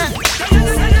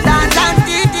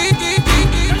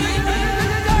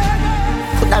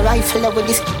 Put a rifle up with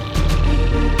this.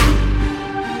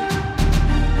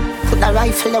 Put a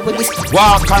rifle up with this.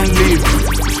 Walk and live.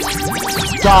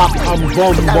 Talk and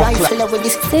bomb. Put a rifle up with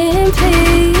this.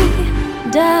 Simply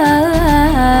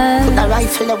die. Put a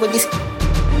rifle up with this.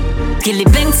 Killy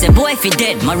Banks, say boy if he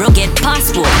dead, my rugged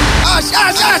passport. Put a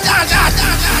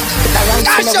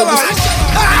rifle up with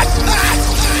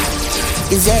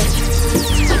this. Is it?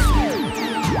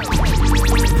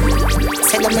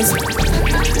 Say them is.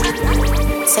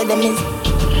 Say them is.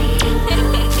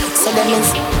 Say them is.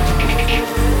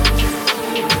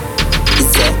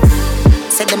 Is it?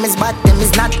 Say them is bad, them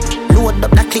is not. Load up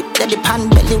the clip, that the pan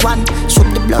belly one. Shoot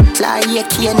the blood fly,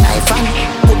 AK knife and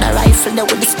put a rifle there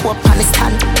with the scope on the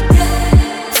stand.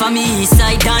 For me, east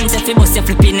side dance, if you bust your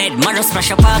flipping head, Maros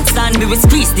pressure park stand. We will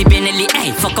squeeze the Benelli,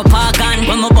 hey, fuck up our gun.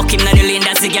 When my buck him na the lane,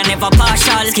 that's again never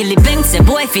partial. Skilly Banks, say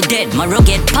boy if he dead, my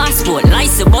rugged passport.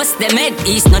 Lies to bust them head,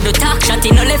 east no do talk, shot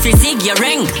in no left, you zig your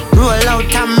ring. Roll out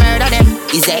and murder them,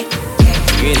 is it?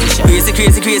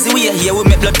 Crazy way. Here we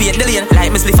make blood paint the lane.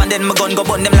 Like me spliff and then my gun go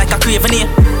burn them like a craven here.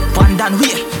 One down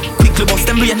way, quickly bust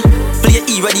them brain. Play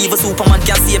E ready, even Superman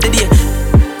can save the day.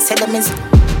 Say them is.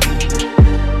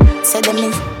 Say them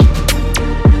is.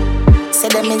 Say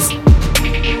them is.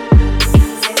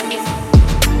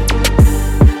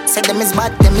 Say them is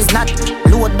bad, them is not.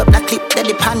 Load up the clip, that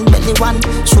the pan belly one.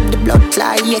 Shoot the blood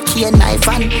fly, AK knife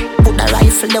and put the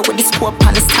rifle there with the scope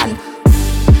on the stand.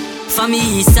 For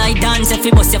me, east side dance, if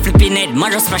you bust your flipping head,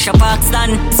 Maros pressure park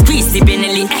stand. Squeeze the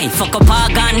Benelli, hey, fuck up our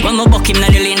gun. When my buck him na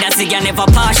the lane, that's again never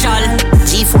partial.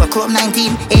 G4 Chrome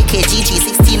 19, AK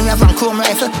GG16, we have one Chrome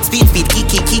rifle. Speed,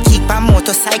 kick, by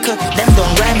motorcycle. Them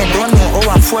don't grind me, don't know.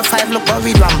 0145, look how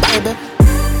read one Bible.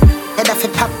 Head off a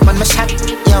pop when my shot.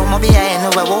 Yo, my behind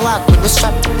over, we walk with the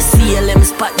strap. CLM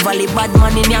spot, Valley bad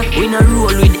man in ya. We no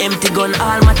roll with empty gun,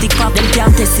 almatic pop. Them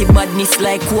can't test the badness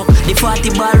like coke. The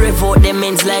 40 bar rev out, them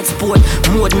ends like sport.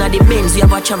 Mode na the Benz, we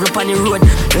have a travel on the road.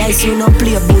 Lights we no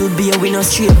play, bull beer, we no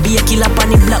straight. Be a killer on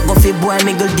the block, go fi boy,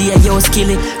 me go day, yo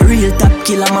skilly. Real top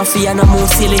killer, mafia, no more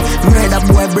silly. Murder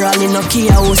boy brawling, no key,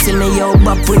 house in me, yo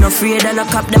bop. We no afraid, and no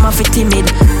cop, them a fi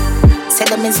timid. Say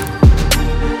them is.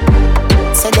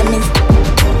 Say them is.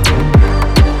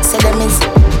 Say them is.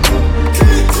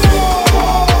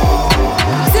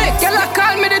 Sick, y'all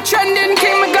call me the trending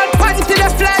king. Me got patent to the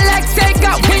fly like say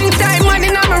got win time money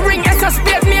in my ring. As I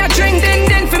spit me a drink,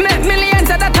 then for make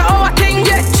millions of that our thing.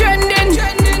 Yeah, trending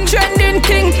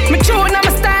king. Me tune, I'm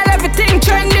a style, everything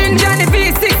trending. Johnny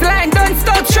V6 line, don't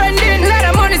stop trending. Lot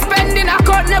of money spending, I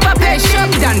can't never pay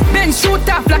shotgun. Ben shoot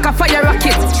off like a fire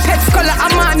rocket. Head color,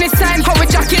 I'm on this sign for a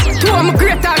jacket. Two of my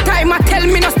great all time, I tell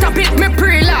me no stop it. Me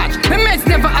pre-large, me meds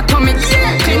never atomic.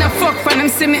 Clean a fuck for them,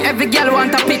 see me every girl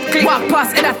want a pick. Click. Walk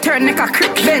past it, I turn like a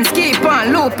crick. Benz keep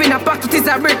on loop in a pocket is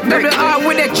a brick. Double R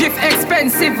with a drift,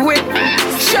 expensive whip.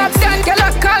 Shop done, girl,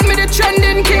 I call me the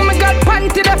trending king. Me got pan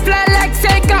to the fly like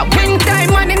say got wing time.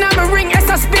 Money in my ring, as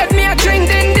I spit me a drink.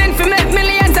 Then for make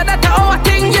millions of that our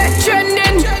thing. Yeah,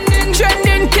 trending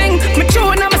king. Me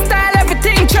tune, I'm a style,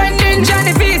 everything trending.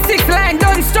 Johnny V6 line,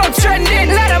 don't stop trending.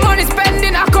 Lot of money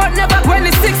spending, I can't never. When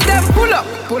the six them pull up.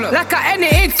 Like a any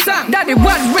hit song. Daddy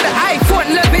one with an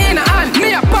iPhone 11 in a hand.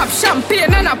 Me a pop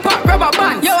champagne and a pop rubber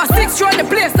band. Yo, a 6 run the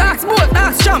place, ask both,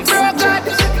 ask champs. Bro God,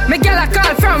 me girl a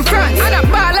call from France. And a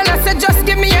ball and I said just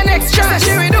give me an extra. So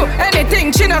she will do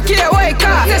anything, she no care what it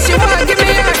cost. Says she want give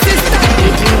me her sister.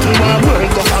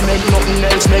 World government, nothing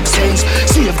else makes sense.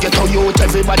 Save ghetto youth,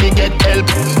 everybody get help.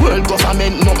 World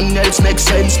government, nothing else makes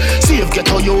sense. Save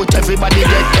ghetto youth, everybody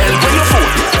get help. When you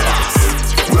vote,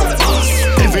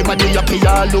 everybody up here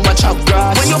all over chop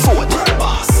grass. When you vote,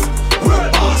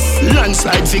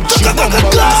 landslide victory, bumper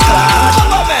blast.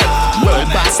 World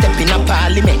boss step in a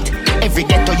parliament. Every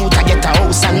ghetto youth a get a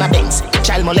house and a Benz.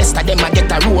 Child molester them a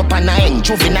get a rope and a end.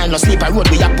 Juvenile no sleep a road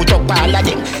we a put up all of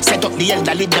them. Set up the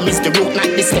elderly them is the root not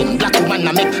the stem. Black woman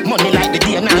a make money like the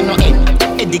day nah no end.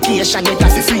 Education get a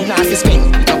fi free nah fi spend.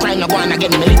 No crime no go on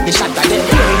again me lick the shot of them.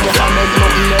 World government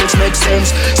nothing else makes sense.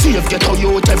 Save ghetto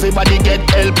youth everybody get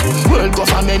help. World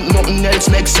government nothing else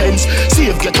makes sense.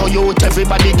 Save ghetto youth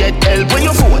everybody get help. When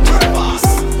you vote,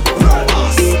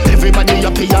 everybody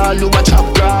up here all over chop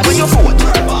grass. When you vote,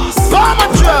 bomb a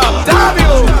drop, damn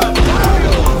you.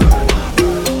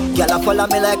 Gyal a follow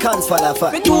me like hands for the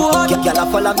fat. Gyal a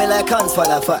follow me like hands for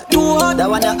the fat. That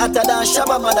one a hotter than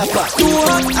Shabba motherfucker.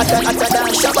 Hotter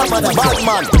than Shabba motherfucker. Bad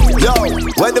man, yo,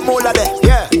 where the moolah there?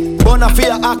 Yeah. Burn a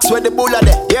fear axe where the bull are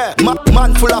there. Yeah,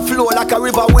 man full of flow like a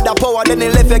river with a power. Then he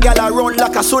left a gal a run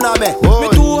like a tsunami. Me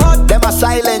too hot. Them a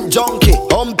silent junkie,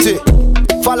 Humpty.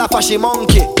 Falla fashy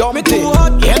monkey, dumpty.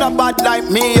 Ain't a bad like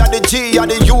me, or the G, or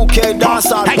the UK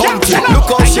dancer, bumpty.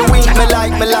 Look how she wink me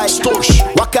like Stush.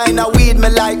 What kind of weed me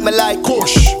like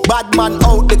Kush. Bad man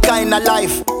out the kind of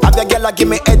life. Have your girl give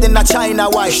me head in a China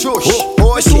white. Shush,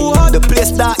 oh shit. The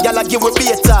place that girl give a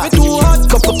beta.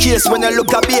 Couple case when you look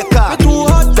a baker.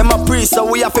 Them a priest so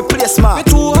we have to place man.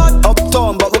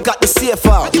 Uptown but we got the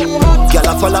safer. Girl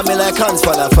a follow me like hands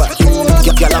for the fat.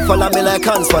 Girl a follow me like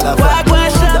hands for the fat.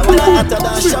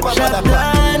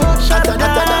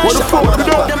 What the fuck we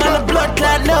do? Them on the blood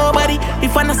clot nobody.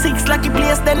 If I'm a 6 lucky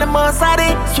place, then the most of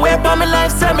it. Swear by my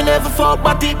life, say me never fall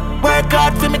body. Work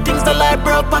hard for me things the life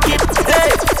broke pocket. Hey,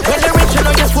 when the rich you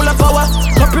know just full of power.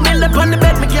 Couple mil up on the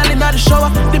bed, me girl in the shower.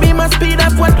 The beam my speed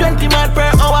up 120 miles per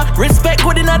hour. Respect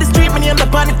good in the street, me name the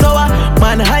panic tower.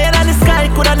 Man higher than the sky,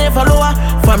 coulda never lower.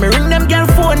 For me ring them girl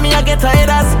phone, me I get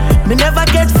headers. Me never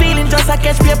get feeling, just I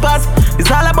catch papers. It's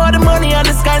all about the money and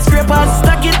the skyscrapers.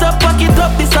 Stack it up, pack it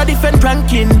up, this a different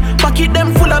ranking. Pocket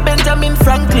them full of Benjamin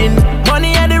Franklin.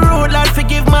 Money on the road, Lord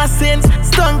forgive my sins.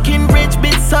 Stunking rich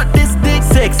bitch, suck this dick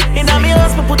sex. In a me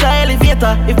house, me put a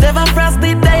elevator. If never frost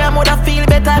did die, I woulda feel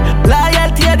better.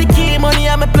 Loyalty are the key, money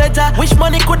I'm a pleasure. Wish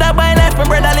money coulda buy life, my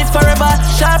brother live forever.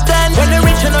 Sharp time, when the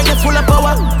rich you know you're full of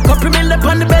power. Couple mil up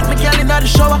on the bed, me girl in the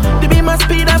shower. The beam my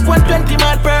speed up 120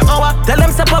 miles per hour. Tell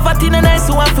them say poverty no nice,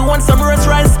 who want to want some Rolls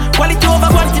Royce. Quality over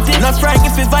quantity, not frying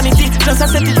if it vanity. Just a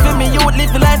set it for me, you would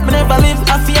live the life me never live.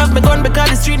 I feel have me gun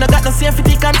because the street no got no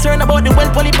safety. Concern about the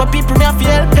well poly for people me I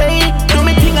feel. Hey, do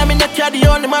me thing, I'm in the car, the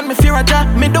only man me fear a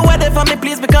job. Me do whatever me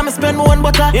please because me spend my own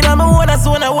butter. In my own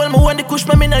zone, I hold my own the kush,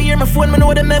 me no hear my phone, me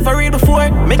know them never read before.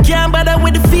 Me can't bother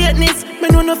with the fakeness. Me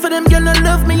know enough of them girl no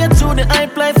love me yet through the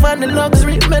hype life and the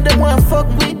luxury. Me them want fuck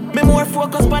with. Me more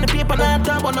focus on the paper and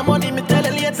talk on the money, me tell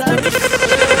her later.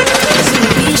 See me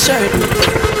t-shirt,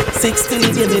 60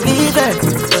 leave me leave her.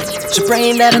 She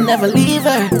praying that I never leave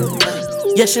her.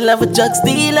 Yeah, she love a drug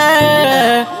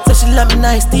dealer. So she love a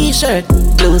nice t-shirt.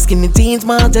 Blue skinny jeans,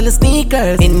 Margiela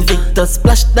sneakers. Invictus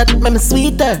splash that make me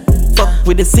sweeter. Fuck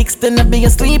with the 6, then I be a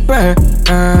sleeper.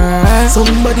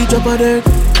 Somebody drop a dirt.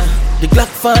 The Glock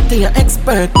 40, an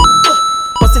expert.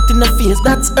 Bust it in the face,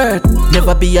 that's earth.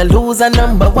 Never be a loser,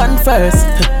 number one first.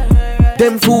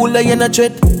 Them fool I in a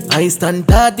dread. I stand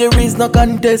hard, there is no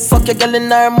contest. Fuck your girl in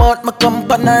her mouth, my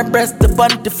kump on her breast. The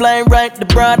panty flying right, the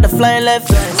broad the flying left.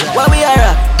 Where we are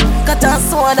at? Cut a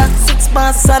soda, 6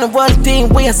 months on the world team,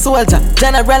 we a soldier.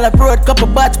 General abroad, couple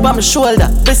batch by my shoulder.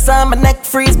 This on my neck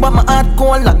freeze, but my heart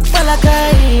cold like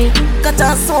Malachi. Cut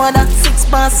a soda, 6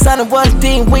 months on the world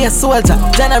team, we a soldier.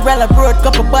 General abroad,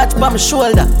 couple batch by my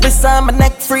shoulder. This on my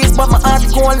neck freeze, but my heart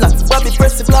cold like Bobby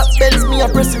press the black bells, me a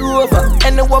press the rover.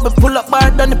 And the Bobby pull up bar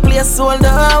down the place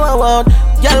holder.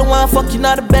 Y'all want fucking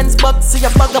out the Benz box. See a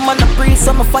bag of man a breeze,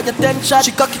 so I'ma fire 10 shots.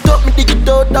 She cock it up, me dig it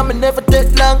out, and me never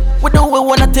take long. We do we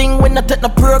wanna thing when I take the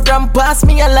program. Pass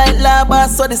me a light lava,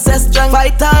 so the set strong.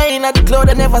 Fight in at the cloud,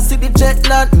 I never see the jet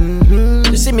land.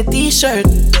 You see me t-shirt,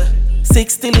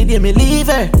 60 lady, me leave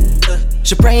her.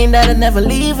 She praying that I never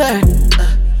leave her.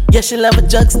 Yeah, she love a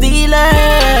drug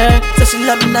dealer. So she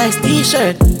love a nice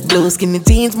t-shirt. Blue skinny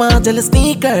jeans, Margiela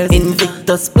sneakers.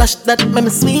 Invictus splash that make me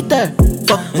sweeter.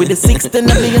 Fuck with the 6,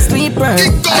 then I be a sleeper.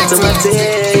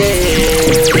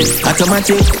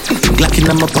 Automatic Glock in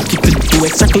my pocket with 2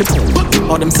 extra clip.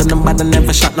 All them send them bad and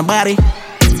never shot nobody.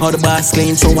 All the bars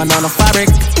clean, so I know the fabric.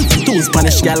 2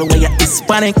 Spanish gal where you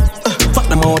Hispanic. Fuck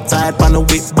them outside, pan the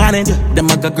whip bonnet.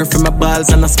 Them I got grip from my balls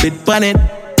and I spit on it.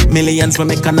 Millions for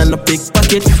me can on a big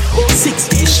pocket. 6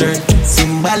 t-shirt,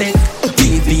 symbolic.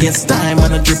 VVS time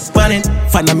on a drip on it.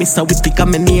 Find a Mr. Whippy,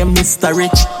 come and name Mr.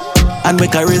 Rich. And we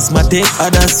charismatic,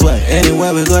 that's why.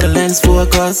 Anywhere we go, the lens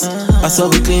focus. I saw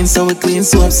we clean, so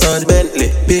upside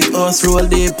Bentley. Big house, roll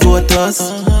deep, photos.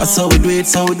 I saw we do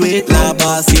it, la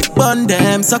basket. Bun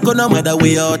them, suck on no matter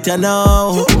we out, you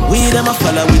know. We them a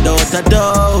follow without a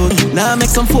doubt. Now make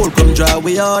some fool come draw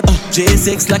we out.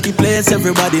 J6 lucky place,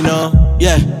 everybody know.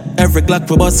 Yeah, every Glock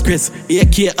for bus Chris.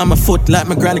 AK on my foot like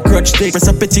my granny crutch stick. Press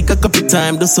up a tick a couple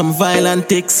time, do some violent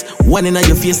ticks. One in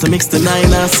your face to mix the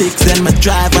 9 and 6. Then my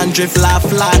drive and drift laugh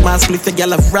like my split the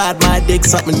gyal have ride my dick.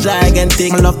 Something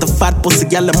gigantic. I love the fat pussy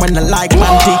gyal them when I like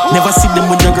panty. Never see them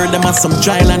with your girl, them on some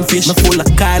dry land fish. Me full of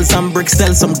Kyle, some bricks,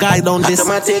 tell some guy down this.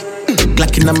 Automatic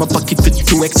Glock in my pocket with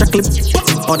 2 extra clip.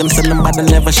 All them send them bad and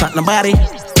never shot nobody.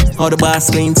 All the bars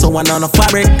clean, so I know the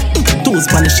fabric. 2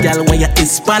 Spanish gal when you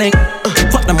Hispanic.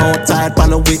 Fuck them outside, pan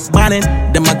the whip bonnet.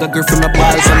 Them I got girl from my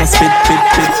balls and I spit.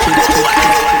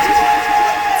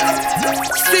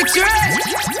 6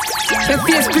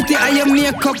 Get your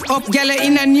makeup up, girl,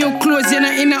 in a new clothes, you're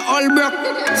not in a all broke.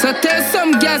 So tell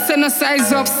some girls to no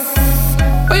size up.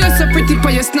 Oh, you're so pretty,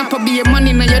 but you snap up, be your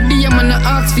money, now your DM, and I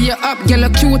ask for your up. Girl, you're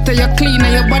cute, you're clean,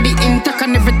 and your body intact,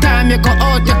 and every time you go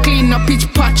out, you clean up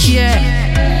each patch,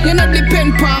 yeah. You not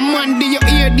depend on man, do your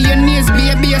ear, do your nails,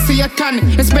 baby, I see your tan.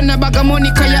 You spend a bag of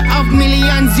money, cause you have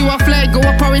millions. You a fly, go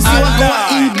a Paris, you a go a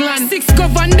England. 6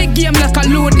 govern the game like a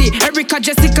loady. Erica,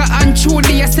 Jessica, and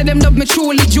Trudy. I say them love me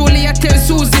truly. Julie, I tell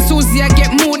Susie, I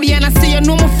get moody. And I say, you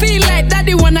know me feel like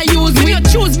daddy wanna use me. You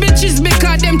choose bitches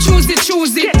because them choose it.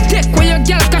 Take when your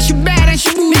girl, cause she bad and she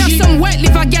bougie. Me have some white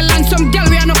liver girl and some girl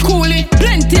we are no coolie.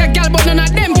 Plenty of girl, but none of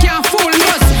them can't fool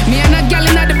us. Me and a girl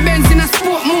in the Benz in a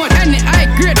sport mode. And the high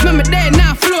grade, when me there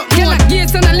now float more. Like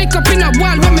gates and a lick up in a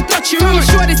wall when me touch your road.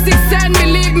 Show the 6 and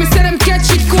believe me, say them catch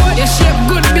it code. Your shape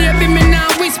good, baby, me now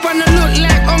whisper no look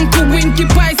like Uncle Winky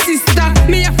Pie sister.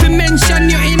 Me have to mention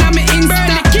you in a me Insta.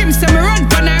 Burley Kim say me run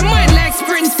pan her mind like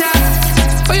sprinter.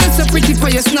 Oh, you're so pretty for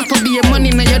your snap, be your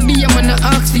money, now your DM, and I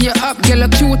ask for your up. Girl, you're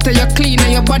cute, you're clean,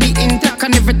 and your body intact,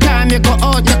 and every time you go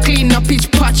out, you clean up each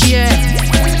patch, yeah.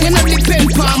 You not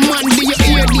depend on man, do your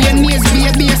ear, do your nails,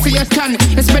 baby, I see your tan.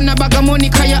 You spend a bag of money,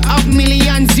 cause you have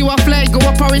millions. You a fly, go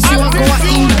a Paris, you a go a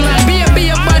England. Baby,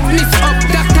 your badness up,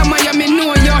 Dr. Miami,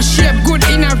 know your shape good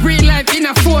in a real life, in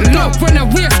a photo. When a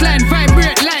waistline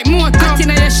vibrate like motor. Hot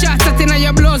inna your shots, hot inna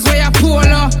your blouse, where you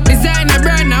polo. Designer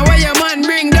brand, now where your man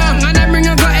bring down. And I bring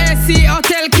a go AC,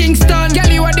 Hotel Kingston.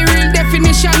 Girl, you are the real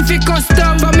definition for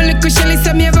custom. But me little Shelly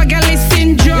say me have a galley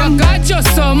syndrome. Your God just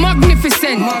so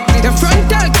magnificent. The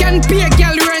frontal can pay a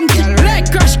girl rent. Like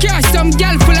crash car, some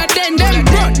girl full of den. Them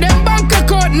broke, them bank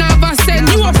account never send.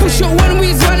 You a push out one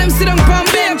wheels while them sit down pan.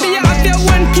 Baby, you have your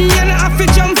one key and I have to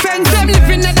jump fence. Them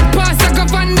living at the past, I go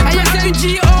van the I tell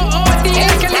G-O-O-D.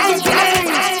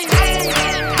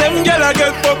 Them girl I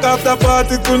get fucked after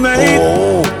party tonight.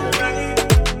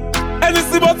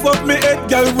 Anything but fuck me head,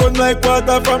 girl run like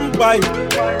water from pipe.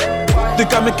 They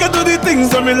can make you do the things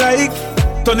that me like.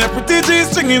 Turn your pretty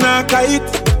G-string in a kite.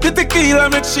 The tequila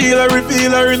make Sheila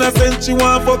reveal her innocence. She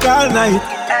want fuck all night.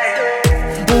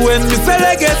 When me say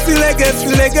legacy,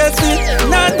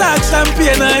 not talk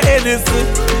champagne or Hennessy.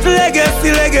 Legacy.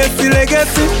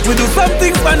 We do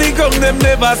something funny, come them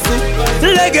never see.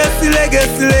 Legacy.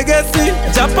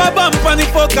 Jump a bump and the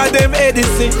fuck of them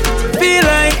Edison. Feel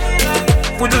like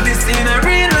we do this in a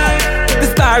real life. The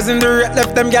stars in the red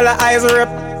left them gyal eyes rip.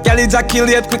 Gyal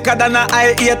ejaculate quicker than a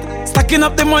I eat. Stacking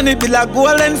up the money be like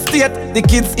Golden State. The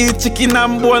kids eat chicken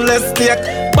and boneless steak.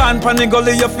 Born pan the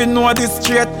gully you fi know this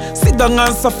straight. Sit down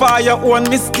and suffer your own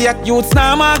mistake. Youths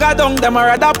now maga down, them a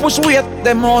rather push weight.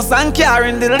 Them house and car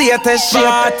in the latest shape.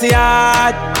 Party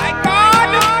hard.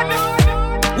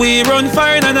 We run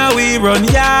fire and now we run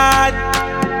yard.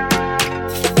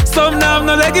 Some now have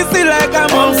no legacy like a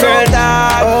mongrel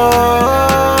dog.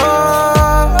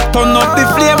 Turn up the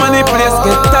flame and the place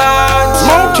get dark.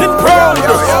 Smoking proud,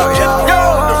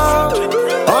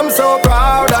 I'm so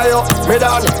proud of you, me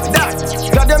done.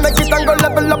 Glad you make it and go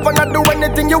level up and I do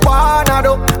anything you wanna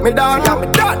do. Me done,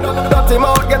 dirty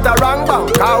mouth get a wrong bang,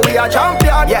 cause we are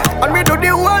champion, yeah. And we do the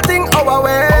whole thing our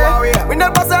way. We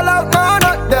never sell out, no,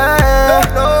 not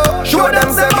there. Show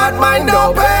them say bad mind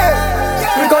don't pay.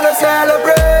 We gonna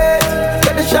celebrate,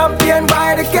 get the champagne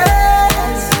by the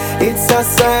case. It's a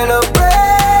celebration.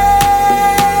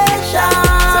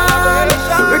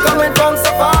 We coming from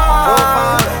so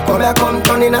far. Come here, come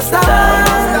turn in a star.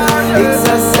 It's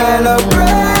a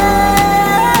celebration.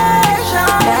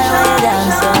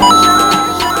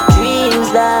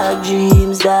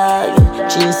 Dreams, dog.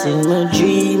 Chasing my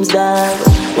dreams, dog.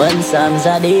 One Psalms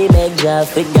a day beg Jah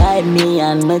to guide me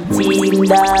and my team,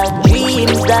 dog.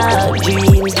 Dreams, dog.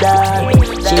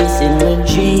 Chasing my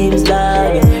dreams,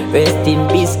 dog. Rest in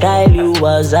peace, Kyle, you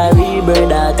was a real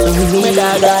brother to me,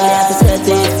 dog. I have to set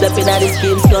it, stepping at the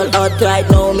skin skull out right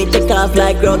now. Me take off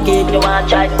like rocket. You want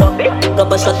try stop it?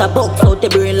 Couple shot a box out the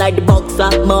brain like the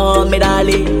boxer. Mommy,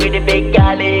 darling, with the big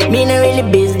galley. Me no really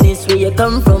business where you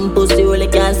come from, pussy only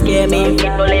can't scare me.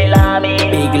 People love me.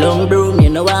 Big long broom, you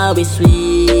know how we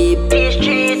sweep these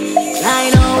streets. I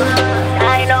know.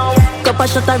 Couple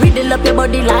shot a riddle up your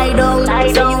body, lie down.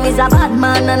 So you is a bad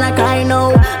man and I cry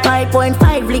now.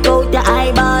 5.5 lick out your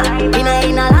eyeball. In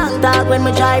a long talk when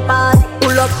me try pass.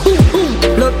 Pull up, boom,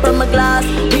 boom, blood from my glass.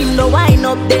 Window wine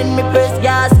up, then me press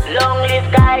gas. Long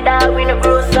live guy dog, we no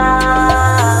gross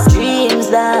up. Dreams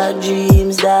dog.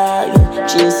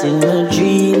 Chasing my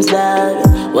dreams dog.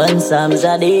 One Psalms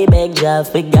a day beg Jah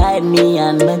to guide me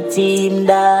and my team,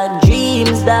 dog.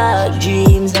 Dreams dog.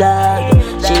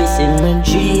 Chasing my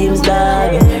dreams,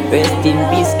 dog. Rest in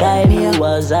peace, Kylie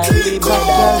was a real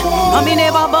brother. And me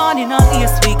never born in a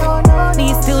Ace week.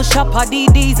 Me still shop at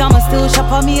DDs, I'ma still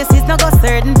shop at Macy's. Now go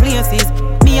certain places.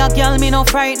 Me a girl, me no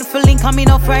frightened for link, and me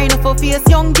no frightened for face.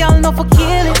 Young girl, no for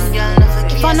kill it.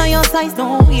 If I know your size,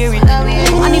 don't wear it.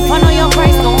 And if I know your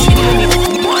price, don't kill me.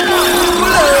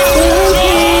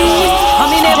 And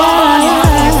me never born in a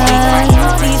Ace week.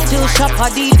 Me still shop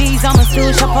at DDs, I'ma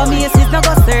still shop at Macy's. Now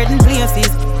go certain places.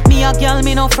 Me a girl,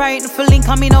 me no frightened for link,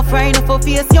 and me no frightened for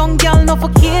face. Young girl, no for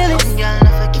kill it.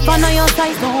 If I know your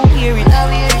size, don't wear it.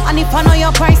 And if I know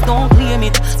your price, don't claim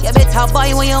it. You better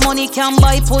buy when your money can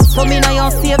buy. Put some in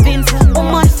your savings.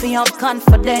 Woman, feel have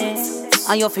confidence.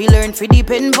 And you feel learn to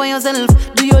depend on yourself.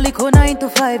 Do your liquor 9 to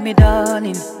 5, me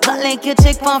darling. Got like you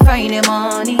check for Friday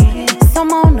morning.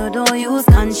 Somehow no don't use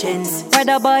conscience.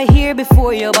 Rather buy here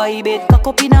before you buy bed. Cock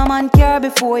up in a man car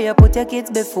before you put your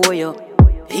kids before you.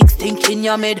 Big stink in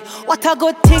your mid. What a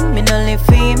good thing, me no live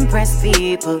to impress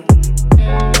people.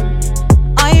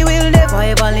 I will never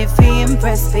ever live to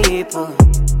impress people.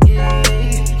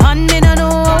 And me no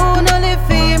know how no live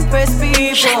to impress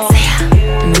people.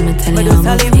 But just I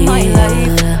live my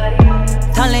life.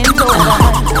 Talent over.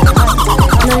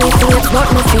 No need to wait, but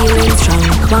no feeling strong.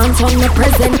 Want from the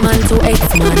present man to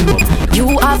ex-man. You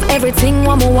have everything,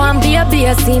 one more one, baby.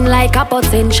 Seem like a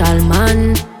potential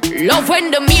man. Love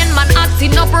when the main man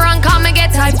acting up wrong, come and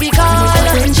get hype because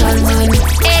potential man.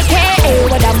 AKA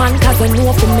what a man cause I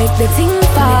know to make the thing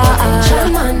fall.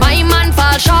 My man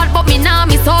fall short but me now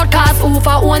miss out cause who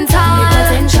for one time.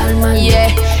 Potential man.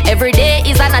 Yeah, every day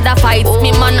is another fight.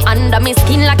 Me man under me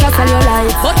skin like a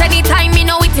cellulite. But anytime me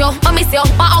know with you, I miss you,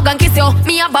 my hug and kiss you.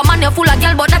 Me have a man you full of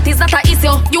girl but that is not a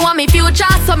issue. You want me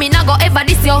future so me not go ever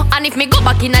diss you. And if me go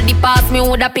back in the past me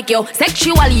woulda pick you.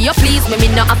 Sexually you please me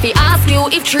not have to ask you.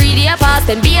 If 3 day pass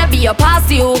then baby you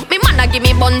pass you. Me man a give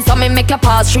me bun so me make you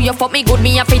pass through. You fuck me good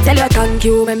me have to tell you thank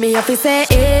you. When me have to say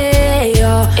hey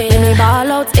yo, then me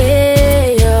ball out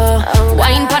hey yo.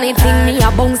 Wine pan it thing me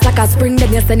a bounce like a spring.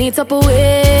 Then you send it up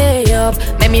way up.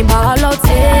 Make me ball out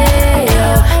hey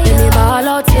yo, then me ball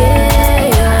out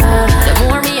hey yo. The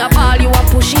more me a ball you a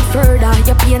push it further.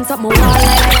 You paint up more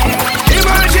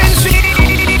emergency.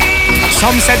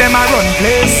 Some say them a run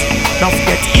place. Enough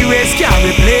get erase can't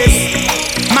replace.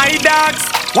 My dogs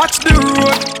watch the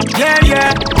road.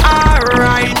 Yeah,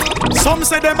 alright. Some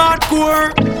say them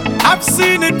hardcore. I've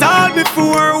seen it all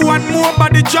before. One more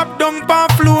body drop down on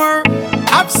floor.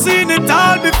 I've seen it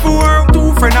all before.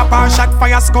 2 friend up a shot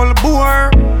fire skull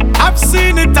bore. I've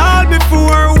seen it all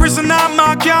before. Prisoner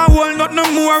mark can't hold not no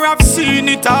more. I've seen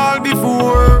it all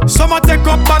before. Some a take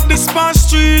up at the Span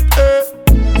Street.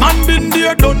 Man been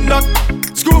there done that.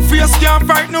 Screw face can't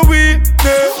fight no way.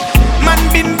 Man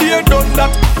been there done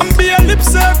that. And be a lip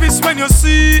service when you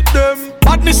see them.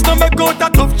 Badness no make out a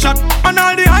tough chat. And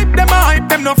all the hype them a hype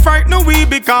them no fright no way.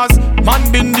 Because man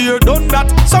been there done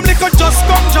that. Some little just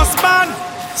come just ban.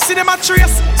 See them a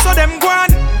trace so them go on.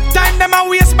 Time them a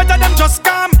waste better them just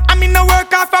calm. I mean no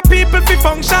work off for people fi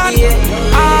function.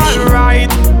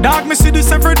 Alright, dog me see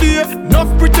this every day.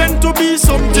 Enough pretend to be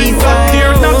something that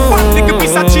they're not. One nigga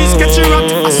piece of cheese catch you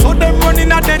rat. I saw them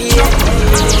running a dead truck.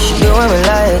 You know what me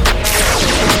like.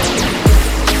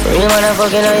 Real man a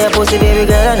fucking on your pussy baby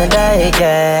girl on a diet,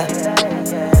 yeah.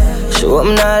 Show up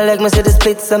now like me see the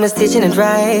split so me stitching it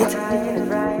right.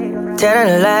 Turn on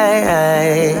the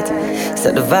light,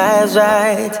 set the vibes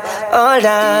right all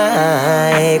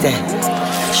night.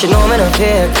 She know me no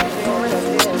fake.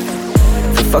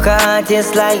 Fuck a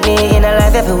artist like me in a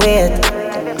life every wait.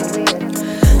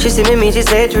 She see me, she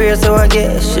say it's real, so I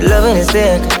guess she loving it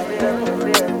sick.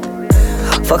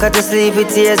 Fuck her to sleep with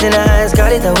tears in her eyes,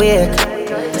 call it a wake.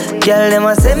 Girl, them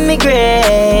a set me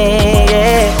great,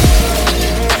 yeah.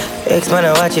 Ex-man,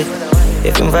 I watch it.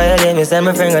 If him violate me, send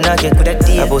my friend go knock it.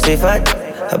 A pussy fat,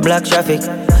 a black traffic.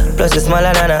 Plus it's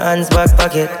smaller than a hand's back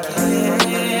pocket.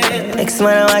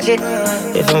 Ex-man, I watch it.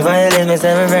 If him violate me,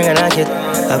 send my friend go knock it.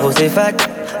 A pussy fat,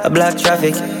 a black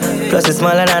traffic. Plus it's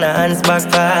smaller than a hand's back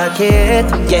pocket.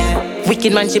 Yeah.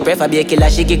 Wicked man, she prefer be a killer,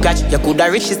 she get catch. You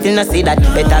coulda rich, she still not see that.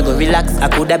 Better go relax. I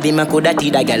coulda be, I coulda tea.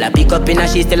 That girl I pick up in her,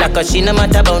 she still a cause she no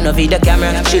matter about no video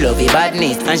camera. She love the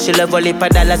badness, and she love all the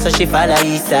dollars, so she follow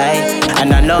east side.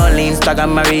 And I know only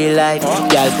Instagram my real life.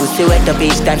 Girl pussy wet up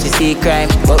each time she see crime.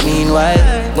 But meanwhile,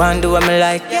 go and do what me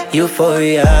like.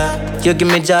 Euphoria, you give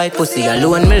me joy, pussy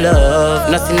alone me love.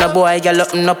 Nothing a boy, girl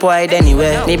up no wide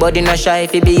anywhere. Anybody no shy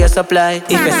if it be your supply.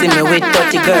 If you see me with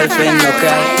 30 girlfriend, no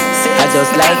cry. I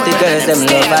just like the girls, them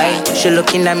love I. She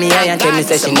looking at me eye and tell me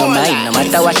say she no mind. No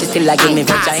matter what she still like give me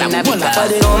vagina.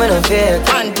 Because no me no fake.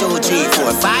 1, 2, 3,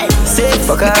 4, 5, 6.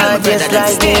 Fuck a artist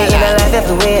like me in a life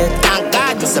every way. Thank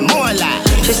God for some more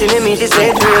life. She see me, she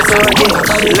say real, so again.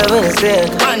 She loving it sick.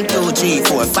 1, 2, 3,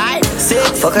 4, 5,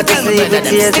 6. Fuck her to sleep with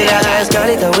tears in her eyes, call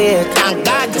it a weird. Thank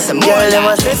God this is more girl, them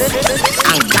a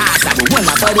Thank God I will win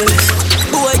my body.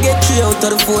 Boy, get 3 out of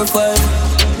the 4,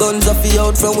 5. Guns off the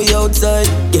out from we outside.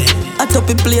 Yeah, I top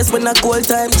a place when I call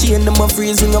time. Chain them a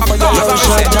freezing up for your low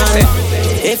short time.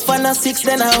 If I'm not 6,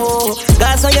 then I hoe.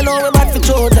 Guys, you know we back for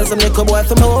throw. Tell some little boy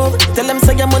from home. Tell them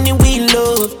say your money we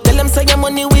love. Tell them say your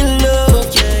money we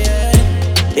love.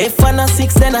 If I'm not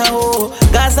 6, then I hoe.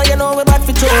 Guys, you know we back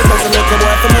for throw. Tell some little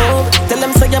boy from home. Tell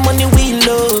them say your money we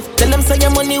love. Tell them say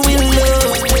your money we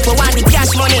love. For one the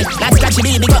cash money, that's scratchy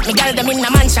baby got me girl them in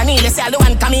the mansion. You say all the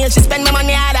one come here, she spend my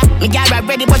money harder. Me girl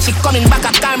ready, but she coming back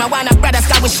up. Karma wanna brothers,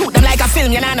 cause we shoot them like a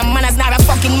film. You know no manners, not a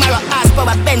fucking marrow. Ass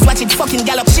power Benz, watch it fucking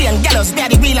gallop. She and gallows, they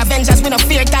are the real Avengers. We no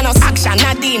fear Thanos. Action,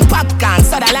 Nadine, Popcorn,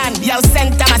 Sutherland. Yo,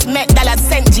 St. Thomas, Met, Dallas,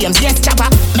 St. James. Yes,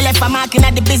 chopper. Me left a marking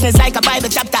at the business like a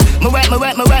Bible chapter. Me work,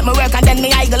 and then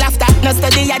me I go after. No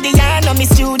study at the year, no me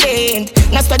student.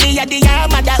 No study at the year,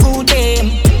 mother who them.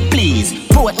 Please,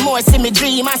 put more see me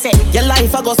dream. I say, your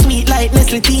life I go sweet like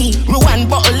Nestle tea. Ruan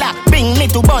bottle up, bring me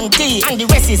to Bunty. And the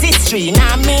rest is history,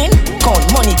 nah man. Count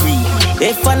money green.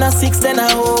 If I'm not 6, then I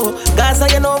hoe. Guys,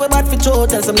 you know we bad for throw.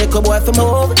 Tell some little boy from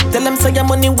home. Tell them say your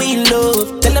money we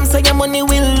love. Tell them say your money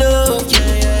we love.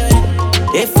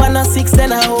 If I'm not 6,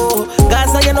 then I hoe.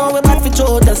 Guys, you know we bad for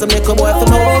throw. Tell some little boy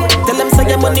from home. Tell them say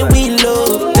your money we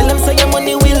love. Tell them say your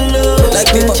money we love. Like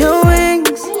spread your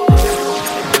wings.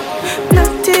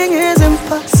 Nothing is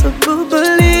impossible,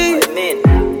 believe.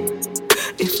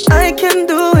 If I can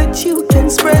do it, you can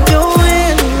spread your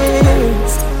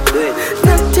wings.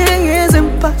 Nothing is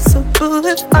impossible.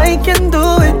 If I can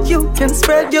do it, you can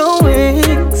spread your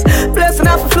wings. Blessing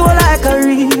off a flow like a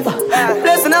river.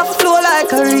 Blessing off a flow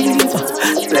like a river.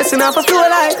 Blessing off a flow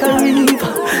like a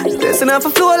river. Blessing off a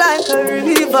flow like a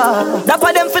river. That's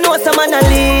why them for know some man a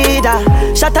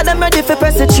leader. Shatter them ready for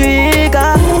press the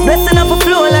trigger. Blessing off a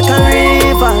flow like a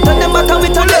river. Turn them back and we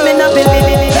turn them in a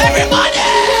believe. Everybody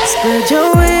spread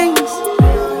your wings.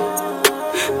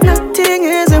 Nothing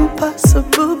is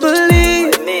impossible,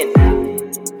 believe.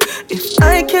 If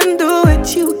I can do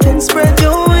it, you can spread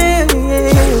your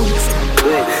wings.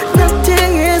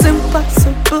 Nothing is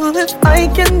impossible. If I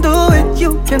can do it,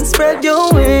 you can spread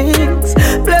your wings.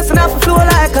 Blessing off a flow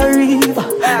like a river.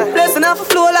 Blessing off a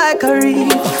flow like a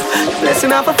river.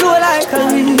 Blessing off a flow like a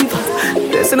river.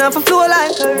 Blessing off a flow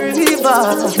like a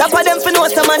river. That's why them for know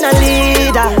some man a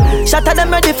leader. Shatter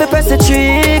them ready for press the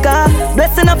trigger.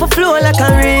 Blessing off a flow like a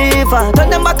river. Turn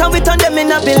them back and we turn them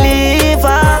in a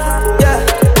believer. Yeah.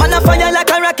 Man a fire like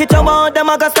a rocket, you want them,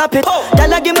 I gotta stop it.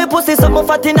 Y'all give me pussy, something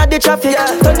fat inna the traffic.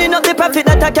 Turning up the profit,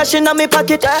 that I cash inna me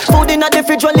pocket. Food inna the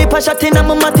fridge, one lip a shot inna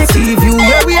my matic. See you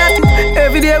where we at,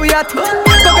 every day we at it. Go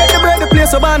get the bread, the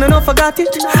place so bad and not forgot it.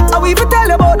 I will even tell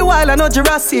you about the wild and not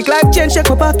Jurassic. Like change, shake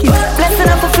my pocket. Blessing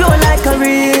off a flow like a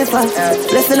river.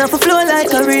 Blessing off a flow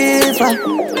like a river.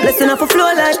 Blessing off a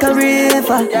flow like a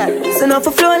river. Blessing off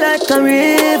a flow like a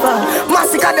river.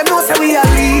 Massacre them know say we a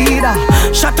leader.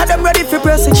 Shatter them ready for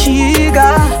press the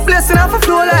trigger. Blessing off a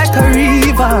flow like a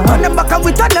river. On them back and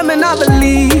we turn them in a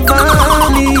believer.